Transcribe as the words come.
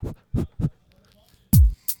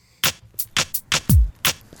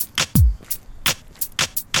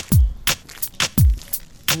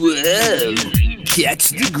Whoa, catch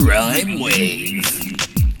the grime wave.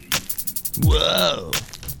 Whoa.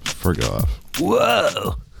 Forgo off.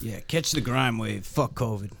 Whoa. Yeah, catch the grime wave. Fuck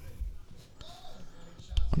COVID.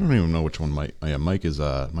 I don't even know which one Mike. Oh, yeah, Mike's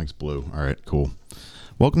blue. All right, cool.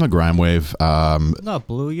 Welcome to Grime Wave. Not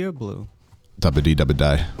blue, you're blue. Dubba dee dubba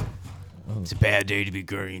die. It's a bad day to be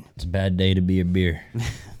green. It's a bad day to be a beer.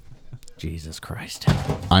 Jesus Christ.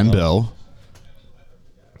 I'm Bill.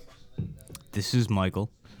 This is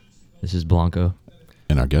Michael. This is Blanco.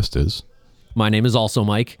 And our guest is. My name is also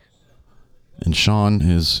Mike. And Sean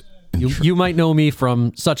is. You might know me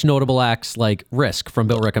from such notable acts like Risk from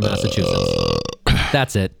Billerica, Massachusetts.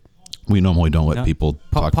 That's it. We normally don't let people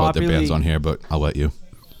talk about their popularly- bands on here, but I'll let you.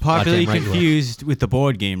 Popularly Goddamn right you are. confused with the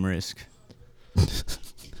board game Risk.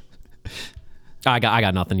 I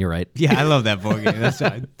got nothing. You're right. Yeah, I love that board game. That's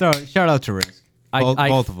shout out to Risk.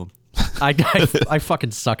 Both of them. I fucking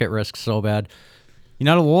suck at Risk so bad. You're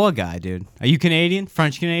not a war guy, dude. Are you Canadian?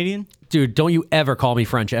 French Canadian? Dude, don't you ever call me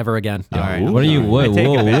French ever again. All right. What are you? Whoa, take it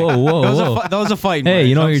whoa, back. whoa, whoa, Those are fighting. Hey, words.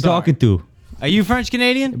 you know I'm who you're sorry. talking to. Are you French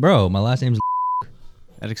Canadian? Bro, my last name's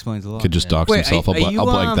That explains a lot. Could just dox Wait, himself. are you, I'll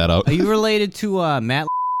blank that out. Are you related to Matt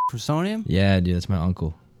from Sonium? Yeah, dude, that's my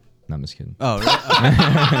uncle. No, I'm just kidding. Oh, really?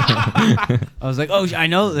 I was like, oh, I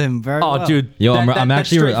know them very well. Oh, dude. Yo, that- I'm that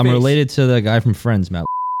actually straight I'm face. related to the guy from Friends, Matt.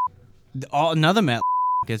 Another Matt.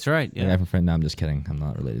 That's right. The Yeah. guy from Friends. No, I'm just kidding. I'm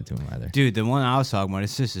not related to him either. Dude, the one I was talking about,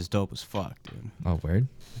 his sister's dope as fuck, dude. Oh, word.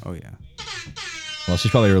 Oh, yeah. Well,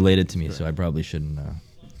 she's probably related to me, so I probably shouldn't.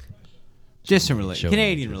 Distant Show relationship. me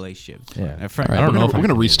Canadian interest. relationship. Yeah. A friend. All right, I don't know if we're I'm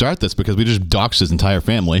going to restart this because we just doxed his entire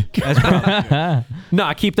family. That's probably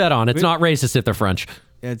Nah, keep that on. It's not racist if they're French.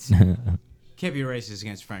 It's can't be racist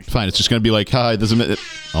against French. Fine, it's just going to be like, hi, this is.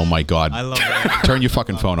 Oh my God. I love that. Turn your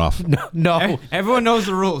fucking phone off. No. Everyone knows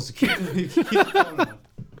the rules. Keep the phone on.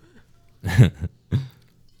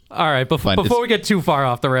 All right, Fine, before we get too far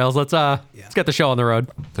off the rails, let's get the show on the road.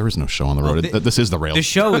 There is no show on the road. This is the rail. The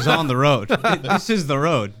show is on the road. This is the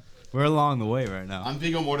road. We're along the way right now. I'm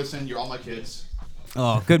Viggo Mortensen. You're all my kids.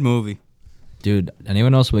 Oh, good movie. Dude,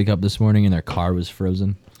 anyone else wake up this morning and their car was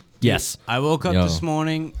frozen? Yes. I woke up Yo. this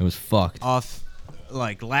morning It was fucked. off,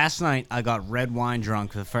 like last night, I got red wine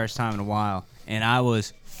drunk for the first time in a while, and I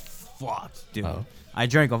was fucked, dude. Oh. I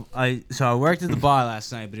drank so I worked at the bar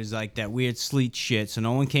last night, but it was like that weird sleet shit, so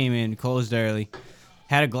no one came in, closed early.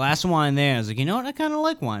 Had a glass of wine there. I was like, you know what? I kind of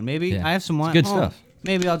like wine. Maybe Yeah. I have some wine. It's good at home. stuff.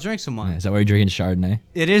 Maybe I'll drink some wine. Is that why you're drinking Chardonnay?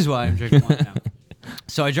 It is why I'm drinking wine now.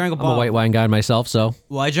 So I drank a I'm a bottle. white wine guy myself, so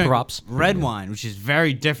Well, I drank props. red wine, which is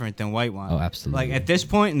very different than white wine. Oh, absolutely. Like at this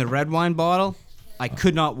point in the red wine bottle, I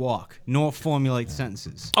could not walk nor formulate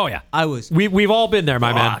sentences. Oh yeah. I was We've all been there,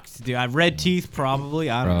 my man. fucked, dude. I have red teeth, probably.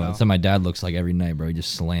 I don't Bro, know. that's how my dad looks like every night, bro. He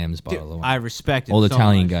just slams Dude, bottle of I wine. respect it. Old so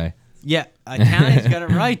Italian much. guy. Yeah, Italians got it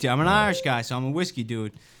right, dude. I'm an Irish guy, so I'm a whiskey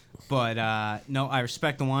dude. But no, I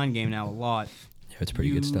respect the wine game now a lot. Yeah, it's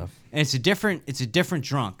pretty good stuff. And it's a different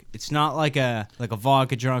drunk. It's not like a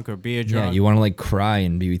vodka drunk or beer drunk. Yeah, you want to like cry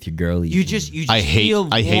and be with your girlies. you just I hate feel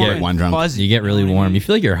red warm wine and drunk. fuzzy, You get really know what I warm. mean? You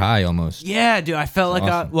feel like you're high almost. Yeah, dude. I felt like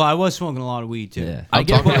awesome. I was smoking a lot of weed too. Yeah. I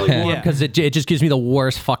get really warm Yeah. because it just gives me the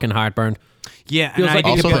worst fucking heartburn. Yeah, Feels and like I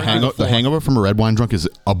you did Also, get get burned the hangover from a red wine drunk is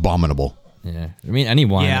abominable. Yeah. I mean, any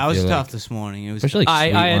wine. Yeah, I was feel tough like. this morning. It was Especially like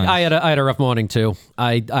sweet wines. I had a rough morning too.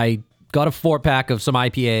 I got a 4-pack of some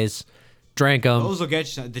IPAs, drank them. those will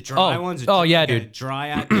get you. The dry Oh, ones. oh, yeah, like a dude.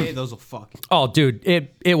 Dry IPA. Those will fuck. Oh, dude,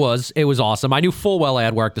 it was awesome. I knew full well I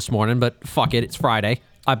had work this morning, but fuck it, it's Friday.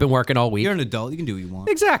 I've been working all week. You're an adult. You can do what you want.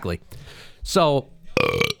 Exactly. So,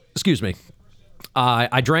 excuse me.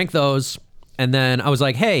 I drank those, and then I was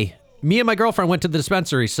like, "Hey, me and my girlfriend went to the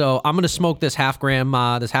dispensary, so I'm gonna smoke this half gram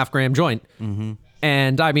joint." Mm-hmm.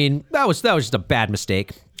 And I mean, that was just a bad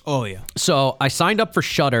mistake. Oh yeah. So I signed up for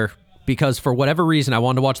Shudder because for whatever reason I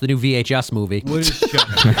wanted to watch the new VHS movie. What is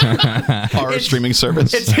shut? Horror streaming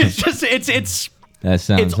service. It's That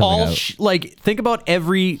sounds it's all something like think about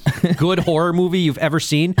every good horror movie you've ever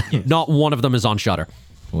seen. Not one of them is on Shudder.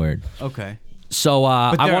 Word. Okay. So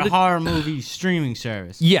But I they're wanted a horror movie streaming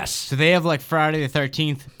service. yes. So they have like Friday the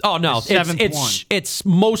 13th. Oh no, the seventh it's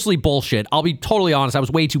mostly bullshit. I'll be totally honest. I was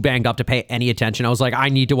way too banged up to pay any attention. I was like, I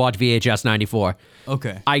need to watch VHS 94.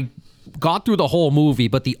 Okay. I got through the whole movie,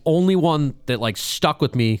 but the only one that like stuck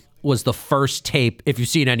with me was the first tape. If you've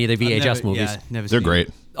seen any of the VHS movies, Yeah, never They're seen great.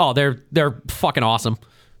 oh, they're fucking awesome.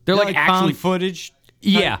 They're It. like actually found footage.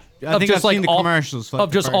 yeah. I think I've seen the commercials for, like,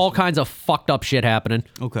 of the just first all one. kinds of fucked up shit happening.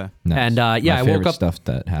 Okay. Nice. And, yeah, My I woke favorite up- stuff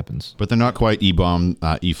that happens. But they're not quite E-bomb,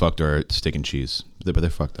 E-fucked, or steak and cheese. they're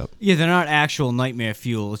fucked up. Yeah, they're not actual nightmare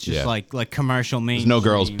fuel. It's just Yeah. like commercial main. There's no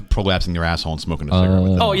girls prolapsing their asshole and smoking a cigarette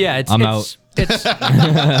with them. Oh yeah, I'm it's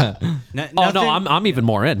oh no, I'm even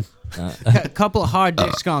more in. A couple of hard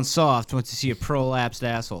dicks gone soft once you see a prolapsed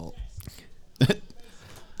asshole.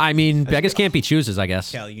 I mean, beggars can't be choosers, I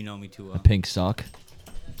guess. Kelly, you know me too well. Pink sock.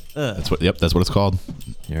 That's what it's called.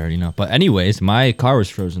 You already know. But anyways, my car was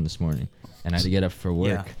frozen this morning, and I had to get up for work.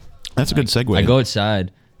 Yeah. That's a good segue. I go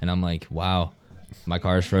outside, and I'm like, wow, my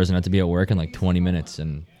car is frozen. I have to be at work in like 20 minutes,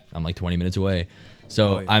 and I'm like 20 minutes away.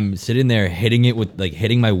 So I'm sitting there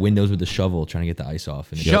hitting my windows with a shovel, trying to get the ice off.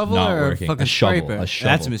 And it's Shovel not or working. fucking a shovel, scraper? a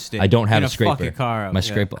shovel. That's a mistake. I don't have You're a gonna fuck scraper. your car up, My yeah.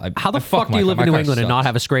 scraper. How the fuck do you live in New England and not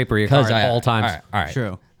have a scraper in your car at all times? All right.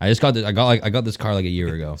 True. I just got I got this car like a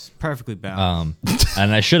year ago. Perfectly balanced.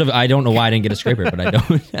 And I should have. I don't know why I didn't get a scraper, but I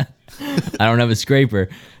don't. I don't have a scraper.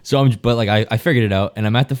 So I figured it out, and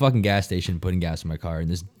I'm at the fucking gas station putting gas in my car, and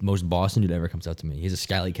this most Boston dude ever comes up to me. He has a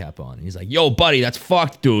Scally cap on. And he's like, "Yo, buddy, that's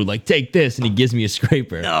fucked, dude. Like, take this," and he gives me a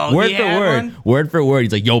scraper. No, word he for had word, one? word for word.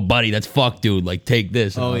 He's like, "Yo, buddy, that's fucked, dude. Like, take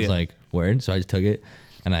this." And Oh, I was yeah. like, "Word." So I just took it.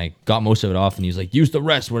 And I got most of it off, and he was like, "Use the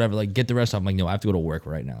rest, whatever. Like, get the rest off." I'm like, "No, I have to go to work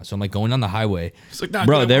right now." So I'm like going down the highway. He's like, "Nah,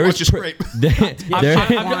 bro, good, there watch is your scrape." I'm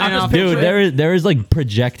just dude, picturing- there is like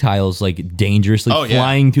projectiles like dangerously Oh, yeah.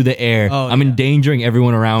 flying through the air. Oh, I'm yeah. endangering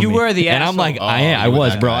everyone around You me. were the and I'm like, asshole. I you were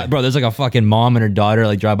was, that bro. guy. Bro, there's like a fucking mom and her daughter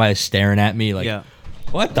like drive by staring at me like, Yeah.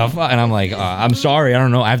 what the fuck? And I'm like, I'm sorry, I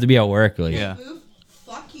don't know. I have to be at work. Like, Yeah. Boof,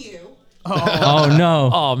 fuck you. oh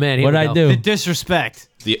no. Oh man, here What'd we I go. The do? disrespect.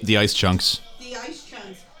 The ice chunks. The ice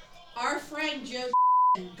chunks. Our friend Joe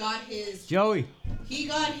got his Joey. he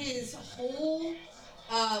got his whole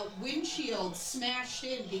windshield smashed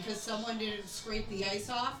in because someone didn't scrape the ice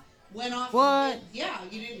off. Went off. What? Yeah,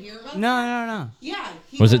 you didn't hear about No, that? no, no. Yeah.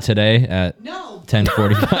 Was it got- today at No.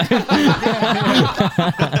 10:45?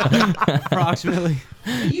 Approximately.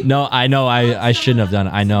 You- No, I know. I shouldn't have done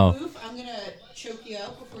it. I know. Boof, I'm gonna choke you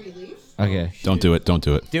out before you leave. Okay. Don't do it. Don't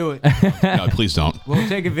do it. Do it. No, please don't. We'll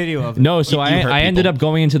take a video of it. No, so You I hurt ended people. up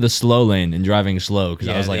going into the slow lane and driving slow because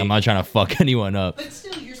I Yeah, was like, they- I'm not trying to fuck anyone up. But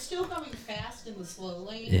still, you're still going fast in the slow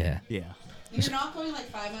lane. Yeah. Yeah. You're not going like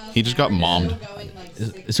 5 miles. He just an hour, got you're mommed. still going, like,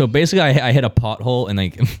 60. So basically, I hit a pothole, and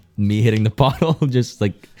like me hitting the pothole just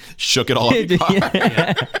like Shook it all off your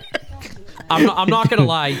car. I'm not gonna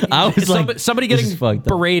lie. I was like, somebody this getting is fucked up.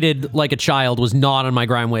 berated like a child was not on my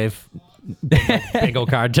Grime Wave bingo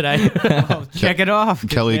card today. Check it off.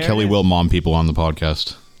 Kelly There Kelly it is. will mom people on the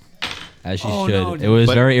podcast. as she Oh, should. no, It dude. was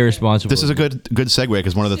But very irresponsible. This is a good segue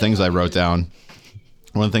because one of the things I wrote down.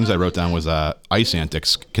 One of the things I wrote down was ice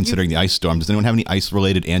antics, considering the ice storm. Does anyone have any ice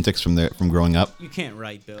related antics from growing up? You can't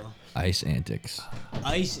write, Bill. ice antics.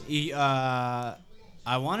 Ice.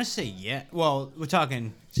 I want to say yeah. Well, we're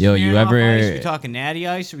talking. Yo, you Smirnoff ever- Ice, we talking natty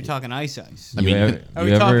ice, or we talking ice ice? I mean, Are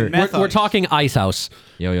we talking meth We're ice? talking Ice House.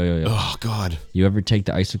 Yo. oh god, You ever take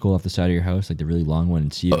the icicle off the side of your house, like the really long one,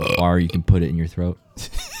 and see how far you can put it in your throat?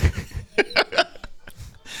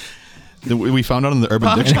 we found out in the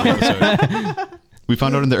Urban Dictionary episode. We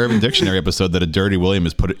found out in the Urban Dictionary episode that a dirty William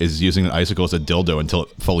is using an icicle as a dildo until it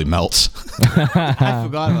fully melts. I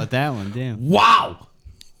forgot about that one. Damn. Wow.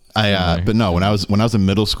 But no, when I was in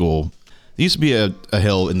middle school, there used to be a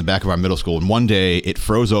hill in the back of our middle school, and one day it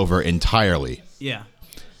froze over entirely. Yeah.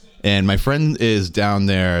 And my friend is down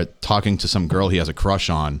there talking to some girl he has a crush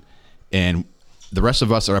on, and the rest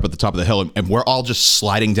of us are up at the top of the hill, and we're all just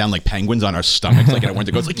sliding down like penguins on our stomachs, like at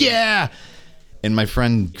Winter Goes, like yeah. And my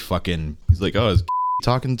friend he's like, oh, is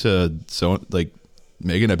talking to like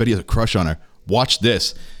Megan? I bet he has a crush on her. Watch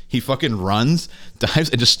this. He fucking runs, dives,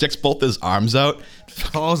 and just sticks both his arms out,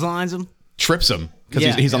 Clotheslines him. trips him because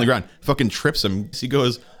Yeah, he's on the yeah. ground. Fucking trips him. He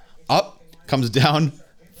goes up, comes down,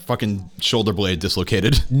 fucking shoulder blade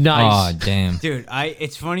dislocated. Nice. Oh damn, Dude,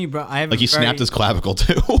 it's funny, bro. I have Like he snapped his clavicle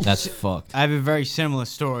too. that's fucked. I have a very similar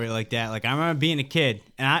story like that. Like I remember being a kid,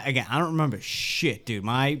 and I don't remember shit, dude.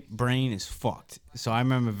 My brain is fucked, so I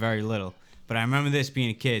remember very little. But I remember this being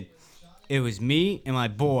a kid. It was me and my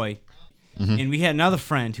boy, and we had another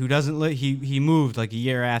friend who doesn't live. He moved like a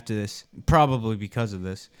year after this, probably because of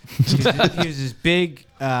this. He was this big.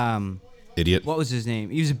 Idiot. What was his name?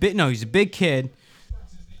 He was a big kid.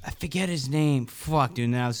 I forget his name. Fuck, dude.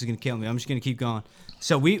 Now this is gonna kill me. I'm just gonna keep going.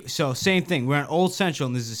 So same thing. We're on Old Central,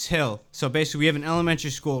 and there's this hill. So basically, we have an elementary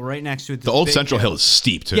school right next to it. The old Central Hill is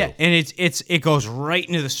steep too. Yeah, and it goes right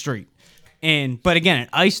into the street. But again, it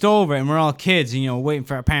iced over, and we're all kids, and waiting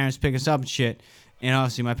for our parents to pick us up and shit. And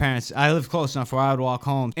obviously, my parents, I live close enough where I would walk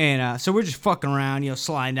home, and so we're just fucking around,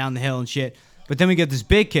 sliding down the hill and shit. But then we get this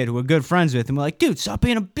big kid who we're good friends with, and we're like, dude, stop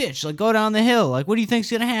being a bitch. Like, go down the hill. Like, what do you think's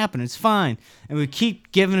gonna happen? It's fine. And we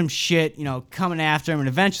keep giving him shit, coming after him, and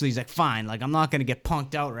eventually he's like, fine. Like, I'm not gonna get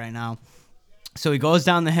punked out right now. So he goes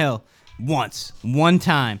down the hill one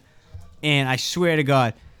time, and I swear to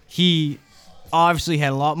God, he obviously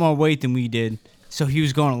had a lot more weight than we did, so he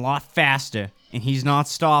was going a lot faster, and he's not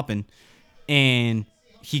stopping. And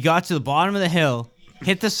he got to the bottom of the hill,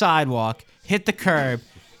 hit the sidewalk, hit the curb,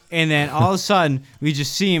 and then all of a sudden, we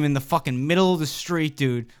just see him in the fucking middle of the street,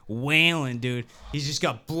 dude, wailing, dude. He's just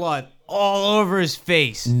got blood all over his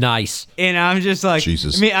face. Nice. And I'm just like,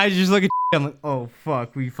 Jesus. I just look at I'm like, oh,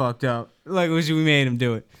 fuck, we fucked up. Like, we made him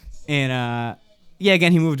do it. And, yeah,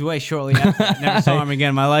 again, he moved away shortly after that. Never saw him again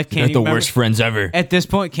in my life. Can't They're the even remember. worst friends ever. At this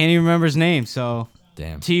point, can't even remember his name. So,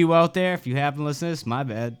 Damn. to you out there, if you happen to listen to this, my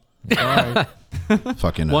bad. Sorry.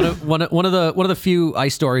 Fucking. One of the few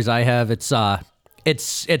ice stories I have. It's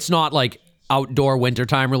not like outdoor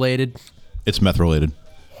wintertime related. It's meth related.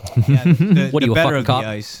 Yeah, What are you, a better fucking of cop? the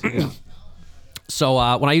ice. Yeah.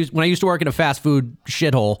 So when I used to work in a fast food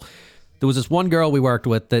shithole, there was this one girl we worked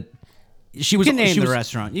with that she was. You can name she the was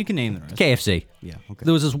restaurant. You can name the restaurant. KFC. Yeah, okay.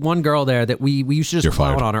 There was this one girl there that we used to just You're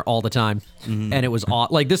clown fired. on her all the time, and it was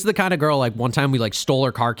like this is the kind of girl like one time we like stole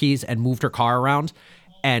her car keys and moved her car around,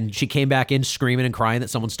 and she came back in screaming and crying that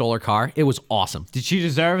someone stole her car. It was awesome. Did she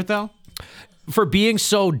deserve it, though? For being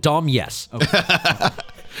so dumb, yes.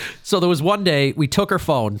 So there was one day we took her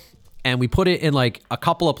phone and we put it in like a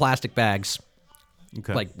couple of plastic bags,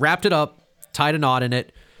 Okay. like wrapped it up, tied a knot in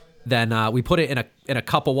it. Then we put it in a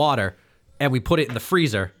cup of water and we put it in the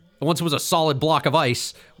freezer. And once it was a solid block of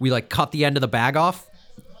ice, we like cut the end of the bag off.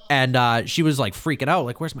 And she was like freaking out,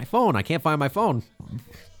 like, "Where's my phone? I can't find my phone."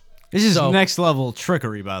 This is So- next level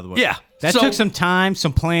trickery, by the way. Yeah. That So- took some time,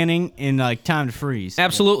 some planning, and like time to freeze.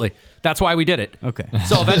 Absolutely. That's why we did it. Okay.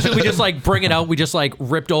 So eventually we just like bring it out. We just like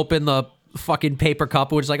ripped open the fucking paper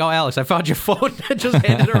cup. We're just like, "Oh, Alex, I found your phone." And just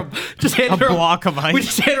handed her A block of ice. We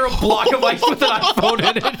just handed her a block of ice with an iPhone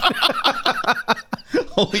in it.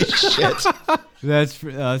 Holy shit.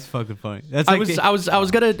 That's fucking funny. That's I like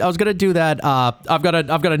was gonna do that. I've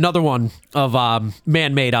got another one of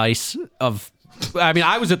man-made ice.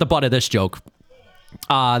 I was at the butt of this joke.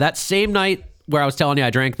 That same night where I was telling you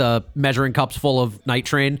I drank the measuring cups full of Night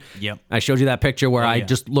Train. Yep. I showed you that picture where I yeah.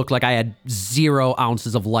 just looked like I had 0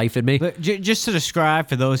 ounces of life in me. But just to describe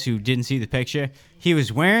for those who didn't see the picture, he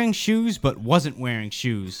was wearing shoes but wasn't wearing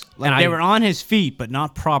shoes. Like And they I- were on his feet but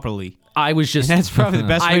not properly. I was just That's probably the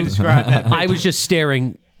best way to describe that. I was just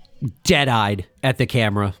staring dead-eyed at the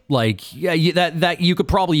camera. Like, yeah, that you could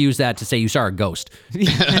probably use that to say you saw a ghost.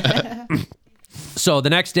 So the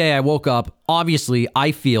next day I woke up, obviously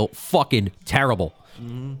I feel fucking terrible.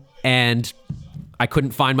 And I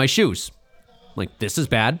couldn't find my shoes. Like, this is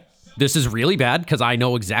bad. This is really bad because I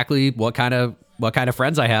know exactly what kind of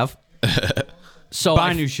friends I have. So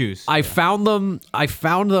Buy new shoes. I found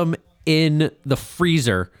them in the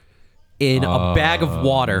freezer in a bag of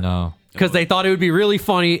water. no. Because they thought it would be really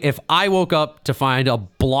funny if I woke up to find a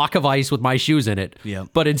block of ice with my shoes in it. Yep.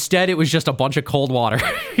 But instead, it was just a bunch of cold water.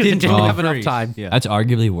 Didn't have enough freeze. time. Yeah. That's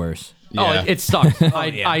arguably worse. Yeah. Oh, it sucked.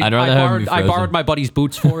 I'd rather have them be I frozen. borrowed my buddy's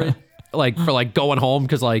boots for it, for going home.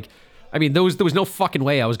 Because there was no fucking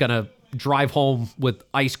way I was gonna drive home with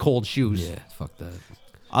ice cold shoes. Yeah, fuck that.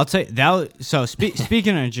 I'll tell you that. So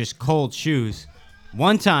speaking of just cold shoes,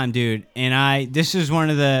 one time, dude, and this is one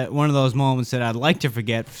of those moments that I'd like to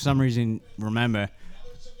forget for some reason. Remember,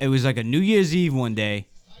 it was like a New Year's Eve one day,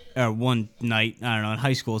 or one night. I don't know, in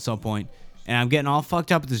high school at some point, and I'm getting all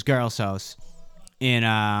fucked up at this girl's house. And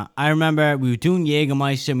I remember we were doing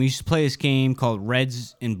Jägermeister, and we used to play this game called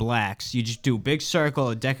Reds and Blacks. You just do a big circle,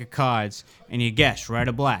 a deck of cards, and you guess red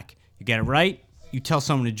or black. You get it right, you tell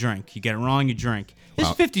someone to drink. You get it wrong, you drink. There's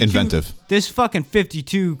Wow, 52. inventive. There's fucking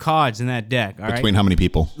 52 cards in that deck. All right, Between how many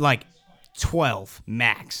people? like 12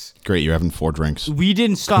 max. Great, you're having 4 drinks. We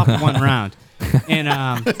didn't stop at one round, and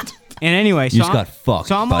anyway, so just I'm- got fucked,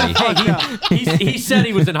 So I'm buddy. all fucked up. He said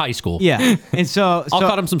he was in high school. Yeah, and so I'll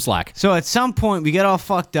cut him some slack. So at some point we get all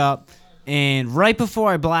fucked up, and right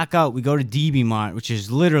before I black out, we go to DB Mart, which is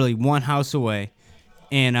literally one house away.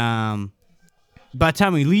 And by the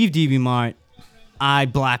time we leave DB Mart, I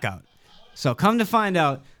black out. So come to find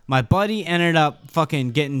out, my buddy ended up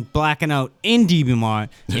fucking blacking out in DB Mart,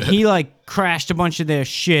 and he like crashed a bunch of their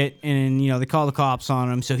shit, and they call the cops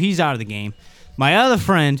on him, so he's out of the game. My other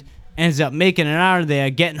friend ends up making it out of there,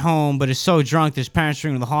 getting home, but is so drunk that his parents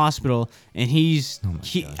bring him to the hospital, and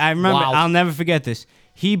I remember, Wow. I'll never forget this.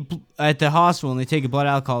 at the hospital, and they take a blood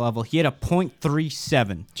alcohol level. He had a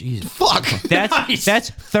 0.37. Jesus. Fuck.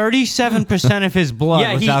 That's 37% of his blood.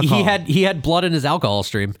 Yeah, was alcohol. he had blood in his alcohol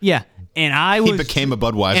stream. Yeah, and I was He became a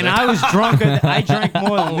Budweiser. and I was drunk. I drank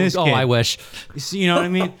more than this Oh, kid. I wish. You know what I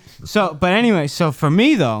mean? So, but anyway, so for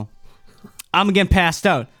me though, I'm getting passed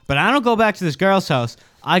out. But I don't go back to this girl's house.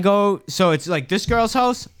 I go, so it's like this girl's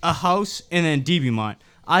house, a house, and then DB Mart.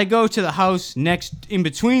 I go to the house next, in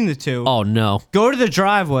between the two. Oh no. Go to the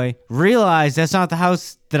driveway, realize that's not the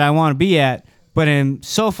house that I want to be at, but I'm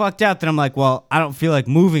so fucked out that I'm like, well, I don't feel like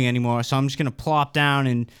moving anymore, so I'm just going to plop down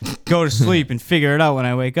and go to sleep and figure it out when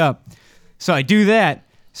I wake up. So I do that.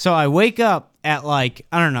 So I wake up at like,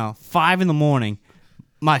 I don't know, 5 in the morning.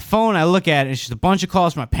 My phone, I look at it, it's just a bunch of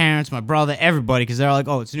calls from my parents, my brother, everybody, because they're like,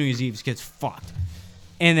 oh, it's New Year's Eve, this kid's fucked.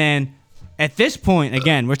 And then at this point,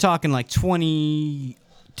 again, we're talking like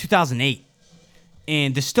 2008.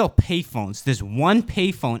 And there's still payphones. There's one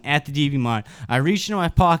payphone at the DV Mart. I reach into my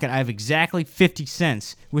pocket. I have exactly 50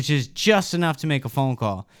 cents, which is just enough to make a phone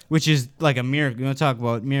call, which is like a miracle. You want to talk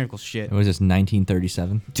about miracle shit. What was this,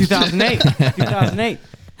 1937? 2008. 2008.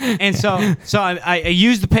 And so I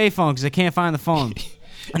use the payphone because I can't find the phone.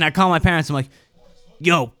 And I call my parents. I'm like,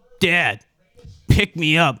 yo, Dad, pick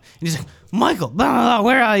me up. And he's like, Michael, blah, blah, blah,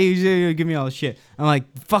 where are you? Give me all the shit. I'm like,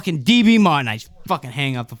 fucking DB Mart. And I fucking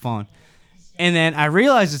hang up the phone. And then I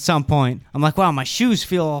realized at some point, I'm like, wow, my shoes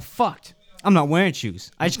feel all fucked. I'm not wearing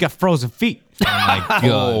shoes. I just got frozen feet. Oh my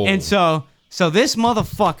God. And so this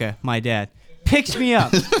motherfucker, my dad, picks me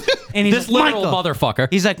up. And he's This like, literal Michael. motherfucker.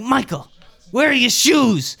 He's like, Michael, where are your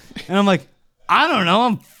shoes? And I'm like, I don't know.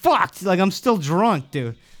 I'm fucked. Like, I'm still drunk,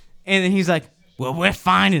 dude. And then he's like, well, we're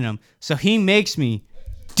finding them. So he makes me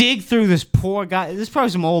dig through this poor guy. There's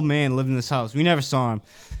probably some old man living in this house. We never saw him.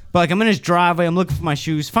 But, like, I'm in his driveway. I'm looking for my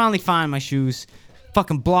shoes. Finally find my shoes.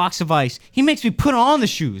 Fucking blocks of ice. He makes me put on the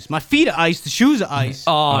shoes. My feet are ice. The shoes are ice.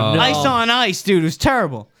 Oh, no. Ice on ice, dude. It was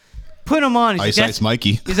terrible. Put them on. He's Ice like, Ice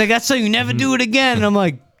Mikey. He's like, that's so you never do it again. And I'm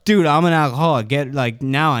like, dude, I'm an alcoholic.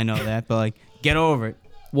 Now I know that, but, like, get over it.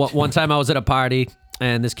 One time I was at a party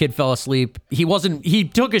and this kid fell asleep. He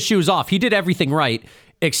took his shoes off. He did everything right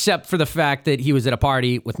except for the fact that he was at a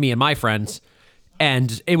party with me and my friends.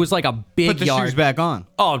 And it was like a big Put the yard. shoes back on.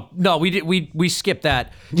 Oh no, we skipped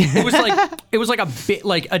that. It was like a bit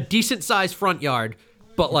like a decent sized front yard,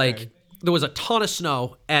 but like there was a ton of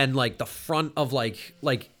snow and like the front of like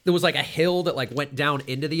there was like a hill that like went down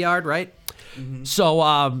into the yard, right? Mm-hmm.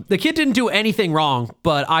 So the kid didn't do anything wrong,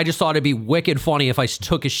 but I just thought it'd be wicked funny if I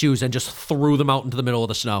took his shoes and just threw them out into the middle of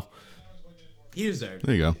the snow. He deserved it.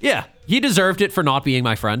 There you go. Yeah, he deserved it for not being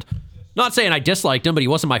my friend. Not saying I disliked him, but he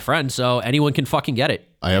wasn't my friend, so anyone can fucking get it.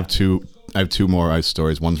 I have two more ice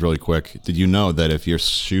stories. One's really quick. Did you know that if your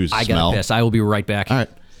shoes I smell? gotta piss. I will be right back. All right.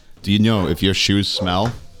 Do you know if your shoes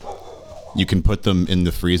smell, you can put them in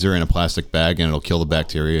the freezer in a plastic bag and it'll kill the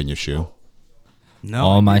bacteria in your shoe? No.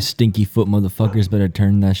 All my stinky foot motherfuckers better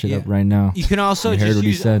turn that shit up right now. You can also You heard just what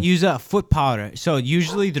he said. use a foot powder. So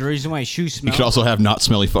usually the reason why your shoes smell. You could also have not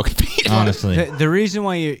smelly fucking feet. Honestly. The reason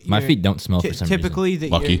why My feet don't smell for some typically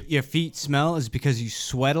that Lucky. your feet smell is because you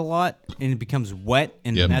sweat a lot and it becomes wet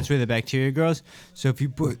and Yep. that's where the bacteria grows. So if you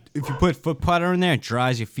put foot powder in there, it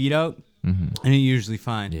dries your feet out and you're usually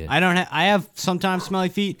fine. Yeah. I have sometimes smelly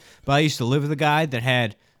feet, but I used to live with a guy that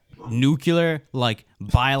had nuclear like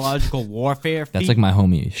biological warfare feet. That's like my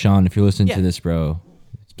homie. Sean, if you're listening Yeah. to this, bro,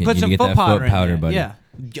 you Put need some to get foot that powder, foot powder, in there.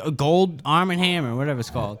 buddy. Yeah. Gold Arm & Hammer, whatever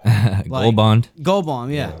it's called. Gold Bond. Gold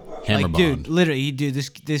Bomb, yeah. Hammer like, dude, Bond. literally,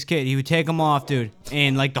 this kid, he would take them off, dude,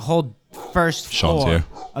 and like the whole first Sean's floor here.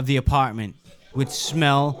 of the apartment would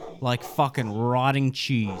smell like fucking rotting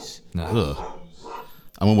cheese. Ugh.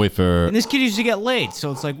 I'm gonna wait for. And this kid used to get laid,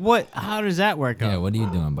 so it's like, what? How does that work Yeah, out? what are you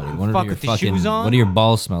doing, buddy? What Fuck are your with the fucking? shoes on? What do your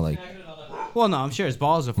balls smell like? Well, no, I'm sure his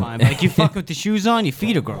balls are fine. But like, you fuck with the shoes on, your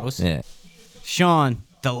feet are gross. Yeah. Sean,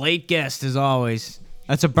 the late guest as always.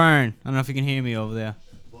 That's a burn. I don't know if you can hear me over there.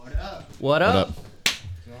 What up? What up?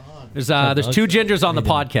 There's two gingers on the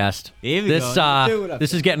podcast. Here we This go. Dude, what up?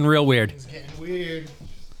 this is getting real weird.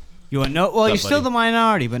 You are no. Well, you're still buddy? the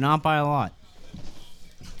minority, but not by a lot.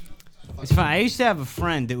 It's fine. I used to have a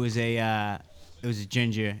friend that was a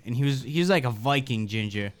ginger, and he was like a Viking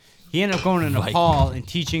ginger. He ended up going to Nepal and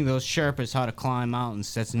teaching those Sherpas how to climb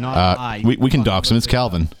mountains. That's not a lie. We can dox him. It's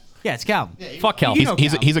Calvin. Yeah, it's Calvin. Fuck Calvin. You know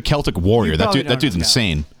He's Calvin. a Celtic warrior. You That probably dude. That don't dude's know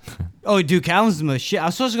insane. Oh, dude, Calvin's the shit. I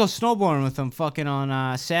was supposed to go snowboarding with him fucking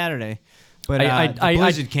on Saturday, but the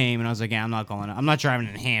blizzard came, and I was like, yeah, I'm not going. I'm not driving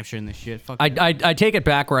in Hampshire in this shit. Fuck. I take it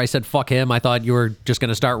back where I said fuck him. I thought you were just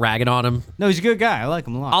gonna start ragging on him. No, he's a good guy. I like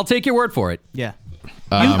him a lot. I'll take your word for it. Yeah.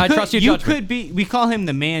 I trust your You judgment. could be. We call him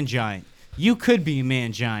the man giant you could be a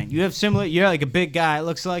man giant. You have similar. You're like a big guy. It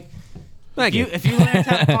looks like. Thank you. If you learn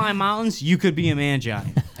how to climb mountains, you could be a man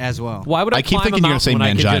giant as well. Why would I I keep climb thinking a you're gonna say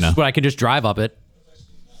mountain mangina. when I can just drive up it?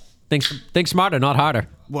 Think smarter, not harder.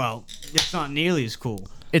 Well, it's not nearly as cool.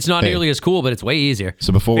 It's not Hey. nearly as cool, but it's way easier.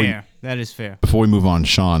 So Fair. That is fair. before we move on,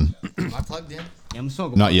 Sean. Am I plugged in? Yeah, I'm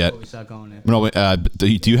smoking Not blunt yet. before we start going there. No, do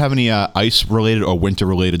you have any ice related or winter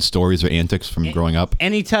related stories or antics from growing up?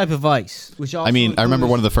 Any type of ice. Which also I mean, I remember includes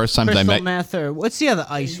one of the first times I crystal met. meth or what's the other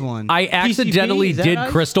ice one? I accidentally PCP, is that did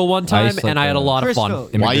ice? crystal one time, Ice, like and I had a lot of Crystal. fun.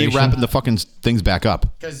 Why are you Immigration. wrapping the fucking things back up?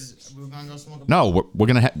 Because we're gonna go smoke. No, we're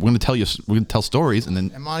gonna tell you. We're gonna tell stories, and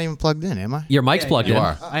then Am I not even plugged in? Am I? Your mic's plugged you in.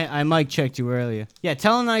 are. I mic checked you earlier. Yeah,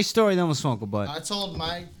 tell a nice story, then we'll smoke a butt. I told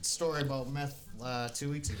my story about meth 2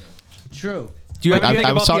 weeks ago. True. Do you ever think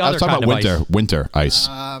I was about the other talking kind about of ice? winter ice.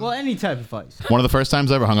 Well, any type of ice. One of the first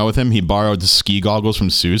times I ever hung out with him, he borrowed ski goggles from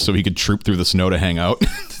Seuss so he could troop through the snow to hang out.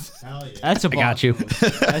 That's a boss got you. move.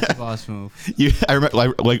 That's a boss move. I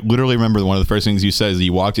literally remember one of the first things you said is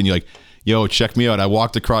you walked in, you're like, "Yo, check me out! I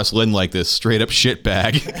walked across Lynn like this, straight up shit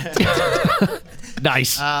bag."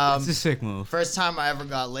 Nice. It's a sick move. First time I ever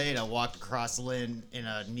got laid, I walked across Lynn in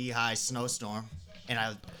a knee-high snowstorm, and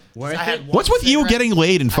I had one What's with you cigarette- getting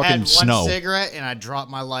laid in I had fucking one snow? cigarette, and I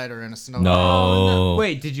dropped my lighter in a snow. No.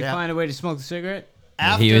 Wait, did you Yeah. find a way to smoke the cigarette?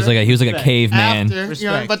 After, He was like a caveman. After, you know,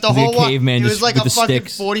 Respect. but the He's like a whole walk, caveman it was just like with a the fucking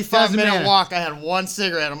sticks. 45-minute matter. walk. I had one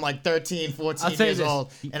cigarette. I'm like 13, 14 I'll tell you years this.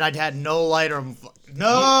 old, and I had no lighter.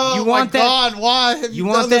 No, You my want that- God, why? Have You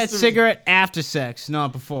done want this that to me? cigarette after sex,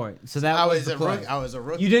 not before it. So that I was was the a play. rookie. I was a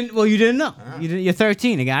rookie. You didn't. Well, you didn't know. You didn't, you're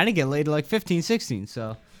 13 again. I didn't get laid at like 15, 16.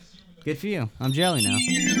 So good for you. I'm jelly now.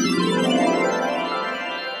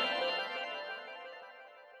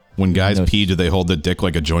 When guys No. pee, do they hold the dick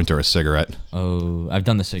like a joint or a cigarette? Oh, I've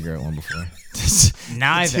done the cigarette one before.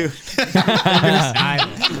 Neither.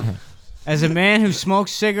 Neither. As a man who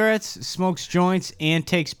smokes cigarettes, smokes joints, and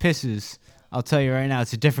takes pisses, I'll tell you right now,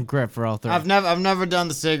 it's a different grip for all three. I've never done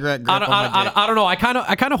the cigarette grip I on don't, my I, dick. I, I don't know. I kind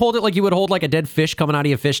of hold it like you would hold like a dead fish coming out of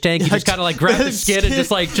your fish tank. You just kind of like grab the skin and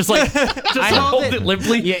just hold it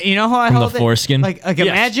limply. Yeah, you know how I From the hold it? foreskin? Like Yes.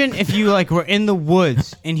 imagine if you like were in the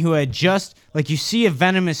woods and you had just like you see a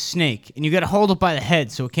venomous snake and you got to hold it by the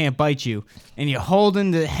head so it can't bite you, and you're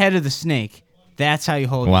holding the head of the snake. That's how you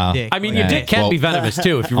hold Wow. your dick. I mean, like your Yeah. dick can Well- be venomous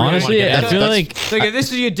too. If you really Honestly, want to I get feel That's- like Look,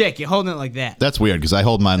 this is your dick. You're holding it like that. That's weird because I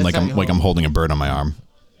hold mine like how I'm you like hold I'm holding a bird on my arm.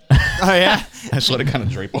 Oh yeah. I just let it kind of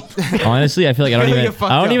drape over. honestly, I feel like I You're don't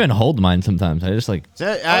fucked up. even hold mine sometimes. I just like I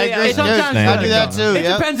yeah, agree. sometimes I you do that gotta too. It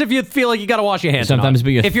Yeah. depends if you feel like you got to wash your hands. or sometimes not.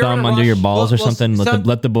 put your If you're in thumb a under rush- your balls or well, something.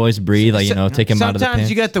 Let the boys breathe. Like take them out of the Sometimes pants.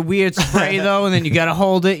 you got the weird spray though, and then you got to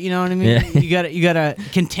hold it. You know what I mean? Yeah. You gotta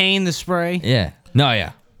contain the spray. Yeah. No.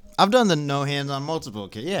 Yeah. I've done the no hands on multiple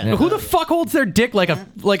kids. Yeah. Yeah. Who the fuck holds their dick like a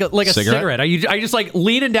Cigarette? cigarette? Are you just like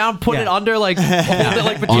leaning down, putting it Yeah. under like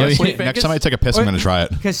like between your Honestly, fingers? next time I take a piss, I'm gonna try it.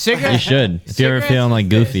 Because You cigarettes. should. If you're ever Cigarettes feeling like is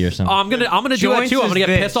goofy this. or something. I'm gonna do that Joints too. I'm gonna is get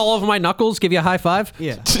this. pissed all over my knuckles. Give you a high five.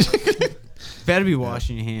 Yeah. Better be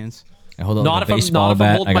washing your hands. I hold it Not like if a I'm- baseball not if I'm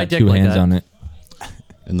bat. holding I my got dick two like hands that. on it.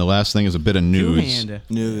 And the last thing is a bit of news. Two-hander.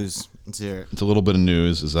 News. Let's hear it. It's a little bit of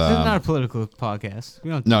news. Is This is not a political podcast.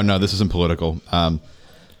 We don't. no, this isn't political.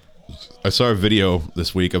 I saw a video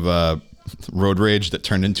this week of a road rage that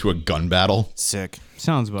turned into a gun battle. Sick.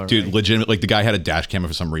 Sounds about Dude, right. legitimate. Like the guy had a dash camera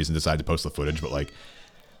for some reason, decided to post the footage, but like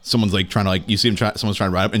someone's like trying to like you see him try. Someone's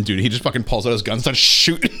trying to ride up, and dude, he just fucking pulls out his gun, and starts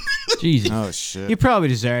shooting. Jesus. Oh shit. You probably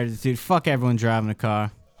deserved it, dude. Fuck everyone driving a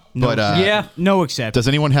car. No, But Yeah. no exception. does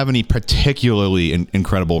anyone have any particularly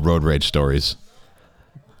incredible road rage stories?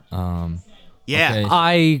 Yeah. Okay.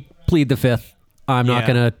 I plead the fifth. I'm not Yeah.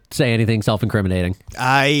 gonna say anything self-incriminating.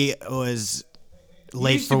 I was You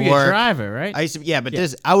late used for to be work. a driver, right? I used to, yeah, but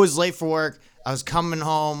this I was late for work. I was coming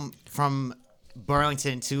home from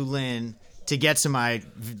Burlington to Lynn to get to my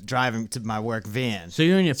driving to my work van. So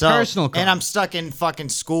you're in your personal car. and I'm stuck in fucking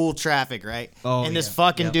school traffic, right? Oh, and this yeah.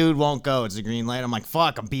 fucking Yep. dude won't go. It's a green light. I'm like,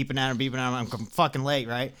 fuck. I'm beeping at him. I'm fucking late,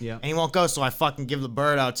 right? Yeah. And he won't go, so I fucking give the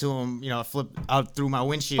bird out to him. You know, flip out through my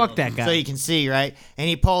windshield. Fuck that guy. So you can see, right? And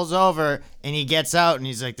he pulls over and he gets out and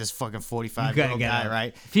he's like this fucking 45-year-old get guy, out.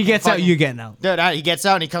 right? If he gets out, Fucking- you're getting out. Dude, he gets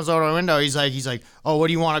out and he comes over to the window. He's like, oh, what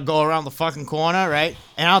do you want to go around the fucking corner, right?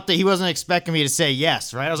 And out there, he wasn't expecting me to say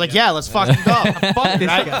yes, right? I was like, yeah, let's fucking go. Fuck this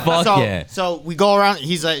right? guy. Fuck so, yeah. So we go around.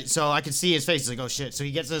 He's like, so I can see his face. He's like, oh shit. So he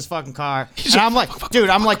gets in his fucking car, and I'm like, dude,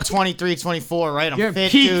 I'm like 23, 24, right? I'm You're in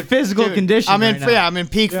fit, peak dude. physical Dude, condition I'm in, right now. yeah, I'm in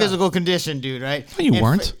peak physical condition, dude, right? No, you And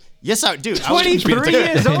weren't. Yes, I do. 23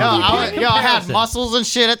 years old. I had muscles and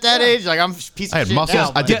shit at that age. Like I'm a piece of I had shit muscles. now,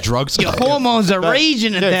 I but- did drugs. Your hormones are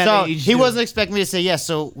raging at Dude, that so age. he dude. wasn't expecting me to say yes.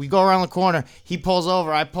 So we go around the corner. He pulls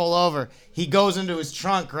over. I pull over. He goes into his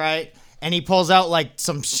trunk, right? And he pulls out like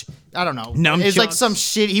some, I don't know. It's like Nunchucks. some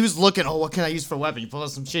shit. He was looking, oh, what can I use for a weapon? He pulled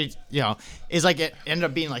out some shit, It's like it ended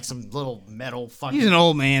up being like some little metal fucking He's an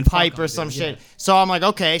old man. pipe Fuck or him, some dude. shit. So I'm like,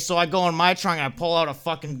 okay. So I go in my trunk and I pull out a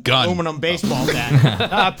fucking Gun. aluminum baseball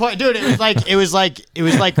bat. Dude, it was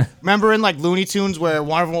like, remember in like Looney Tunes where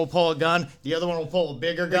one of them will pull a gun, the other one will pull a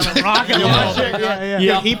bigger gun and rocket.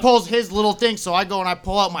 Yeah. He pulls his little thing, so I go and I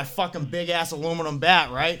pull out my fucking big ass aluminum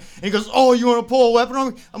bat, right? And he goes, "Oh, you want to pull a weapon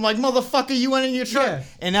on me?" I'm like, "Motherfucker, you went in your truck." Yeah.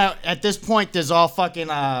 And now at this point, there's all fucking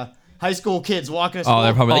high school kids walking to school.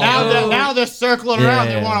 they're probably like, now they're circling around.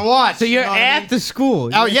 They Yeah. want to watch. So you're you know what I at mean? the school.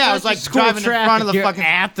 Oh yeah, I was like School driving in front of the traffic, fucking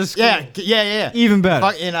you're at the school. Yeah. Even better.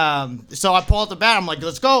 And so I pull out the bat. I'm like,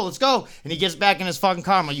 let's go. And he gets back in his fucking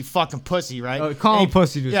car. I'm like, you fucking pussy, right? Oh, call And him he-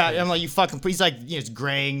 pussy to his Yeah, face. I'm like, you fucking. He's like, it's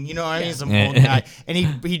graying. You know what I mean? Some old guy. And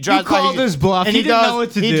he drives by. called his bluff. And He he didn't goes, know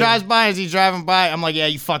what to he do. drives by as he's driving by. I'm like, yeah,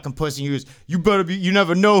 you fucking pussy. He goes, you better be. You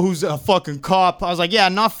never know who's a fucking cop. I was like, yeah,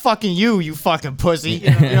 not fucking you fucking pussy. You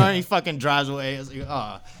know, and he fucking drives away. I was like,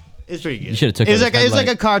 oh. It's pretty good. You should've took It's out his like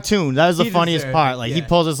a headlight. cartoon. That was the He funniest deserved part. it, Like he yeah.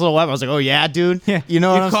 pulls this little weapon. I was like, oh yeah, dude. You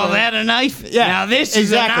know what You I'm call saying? that a knife? Yeah. Now this exactly.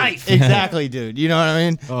 is a knife. Exactly, dude. You know what I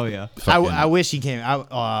mean? Oh yeah. I wish he came.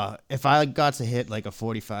 If I got to hit like a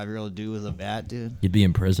 45-year-old dude with a bat, dude. You'd be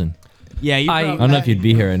in prison. Yeah, you. I I don't know if you'd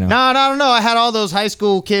be here right now. No, I don't know. I had all those high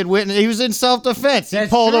school kid witness. He was in self-defense. He That's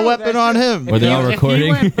pulled a true, weapon that's on true. him. Were they all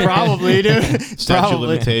recording? Probably, dude. Statute of Probably.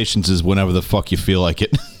 limitations is whenever the fuck you feel like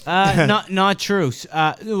it. not true.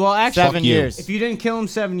 Well, actually, 7 you. years. if you didn't kill him,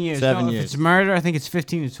 7 years. 7 no, years. If it's murder, I think it's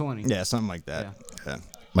 15 to 20. Yeah, something like that. Yeah.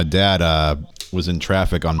 My dad was in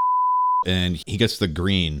traffic on and he gets the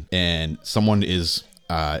green and someone is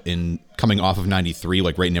in coming off of 93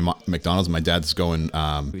 like right near McDonald's. My dad's going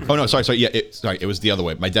oh no, sorry, yeah, it was the other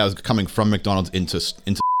way. My dad was coming from McDonald's into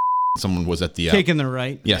someone was at the Taking the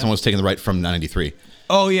right. yeah, someone was taking the right from 93.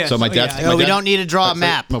 Oh yeah. So my dad's- yeah, No, My we dad- don't need to draw a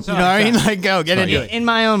map. No, You know what I mean? Like, go get into yeah. it. in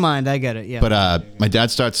my own mind, I get it. Yeah. But my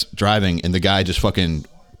dad starts driving and the guy just fucking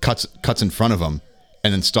cuts in front of him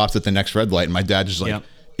and then stops at the next red light and my dad just like Yep.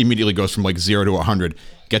 immediately goes from like 0 to 100,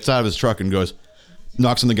 gets out of his truck and goes,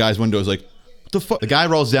 knocks on the guy's window, is like, what the fuck? The guy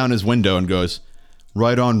rolls down his window and goes,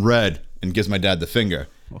 right on red, and gives my dad the finger.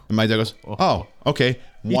 And my dad goes, oh, okay.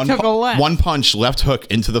 took a left. One punch, left hook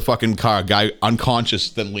into the fucking car. Guy unconscious,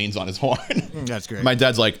 then leans on his horn. That's great. My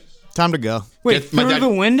dad's like, Time to go. Wait, my through dad- the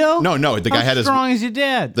window? No, the guy How had his. strong is your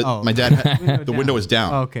dad? My dad, had, the window was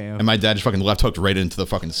down. Okay. And my dad just fucking left hooked right into the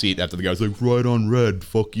fucking seat after the guy was like, right on red,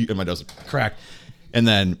 fuck you. And my dad was like, crack. And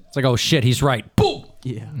then It's like, oh shit, he's right. Boom.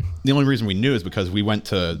 Yeah. the only reason we knew is because we went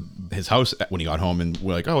to his house when he got home and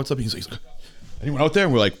we're like, oh, what's up? He's like, anyone out there?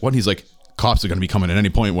 And we're like, what? And he's like, cops are going to be coming at any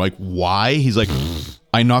point. We're like, why? He's like,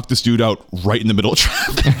 I knocked this dude out right in the middle of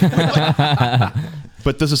traffic.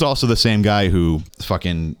 But this is also the same guy who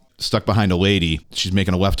fucking stuck behind a lady. She's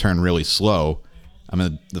making a left turn really slow. I'm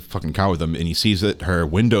in the fucking car with him and he sees that her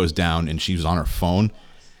window's down and she's on her phone.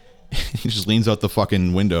 He just leans out the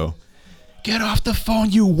fucking window. Get off the phone,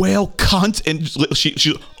 you whale cunt! And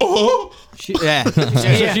she oh, Yeah.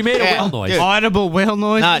 So she made a whale noise. Dude. Audible whale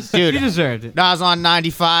noises. Nah, dude. She deserved it. No, I was on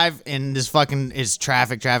 95 and this fucking is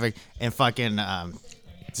traffic, and fucking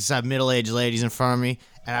just have middle-aged ladies in front of me,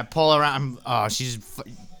 and I pull around. Oh, she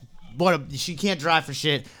can't drive for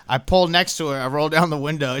shit. I pull next to her. I roll down the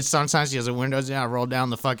window. Sometimes she has the windows down. I roll down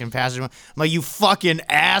the fucking passenger window. I'm like, you fucking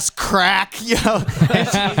ass crack, yo.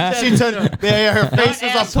 And she took, her face was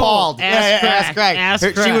asshole. appalled. Ass crack. Ass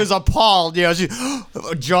She crack. was appalled. You know, she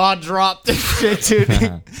jaw dropped and shit, dude.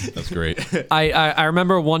 that's great. I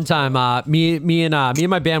remember one time, me and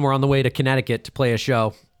my band were on the way to Connecticut to play a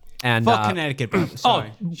show, and Fuck Connecticut, bro.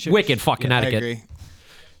 Sorry. wicked fuck I Connecticut. agree.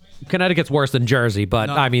 Connecticut's worse than Jersey,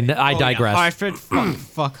 but I mean, I digress. Hartford.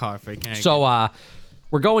 Fuck Hartford. Connecticut. So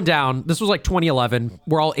we're going down. This was like 2011.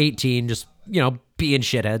 We're all 18, just being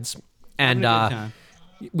shitheads, and Having a good time.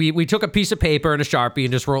 we took a piece of paper and a Sharpie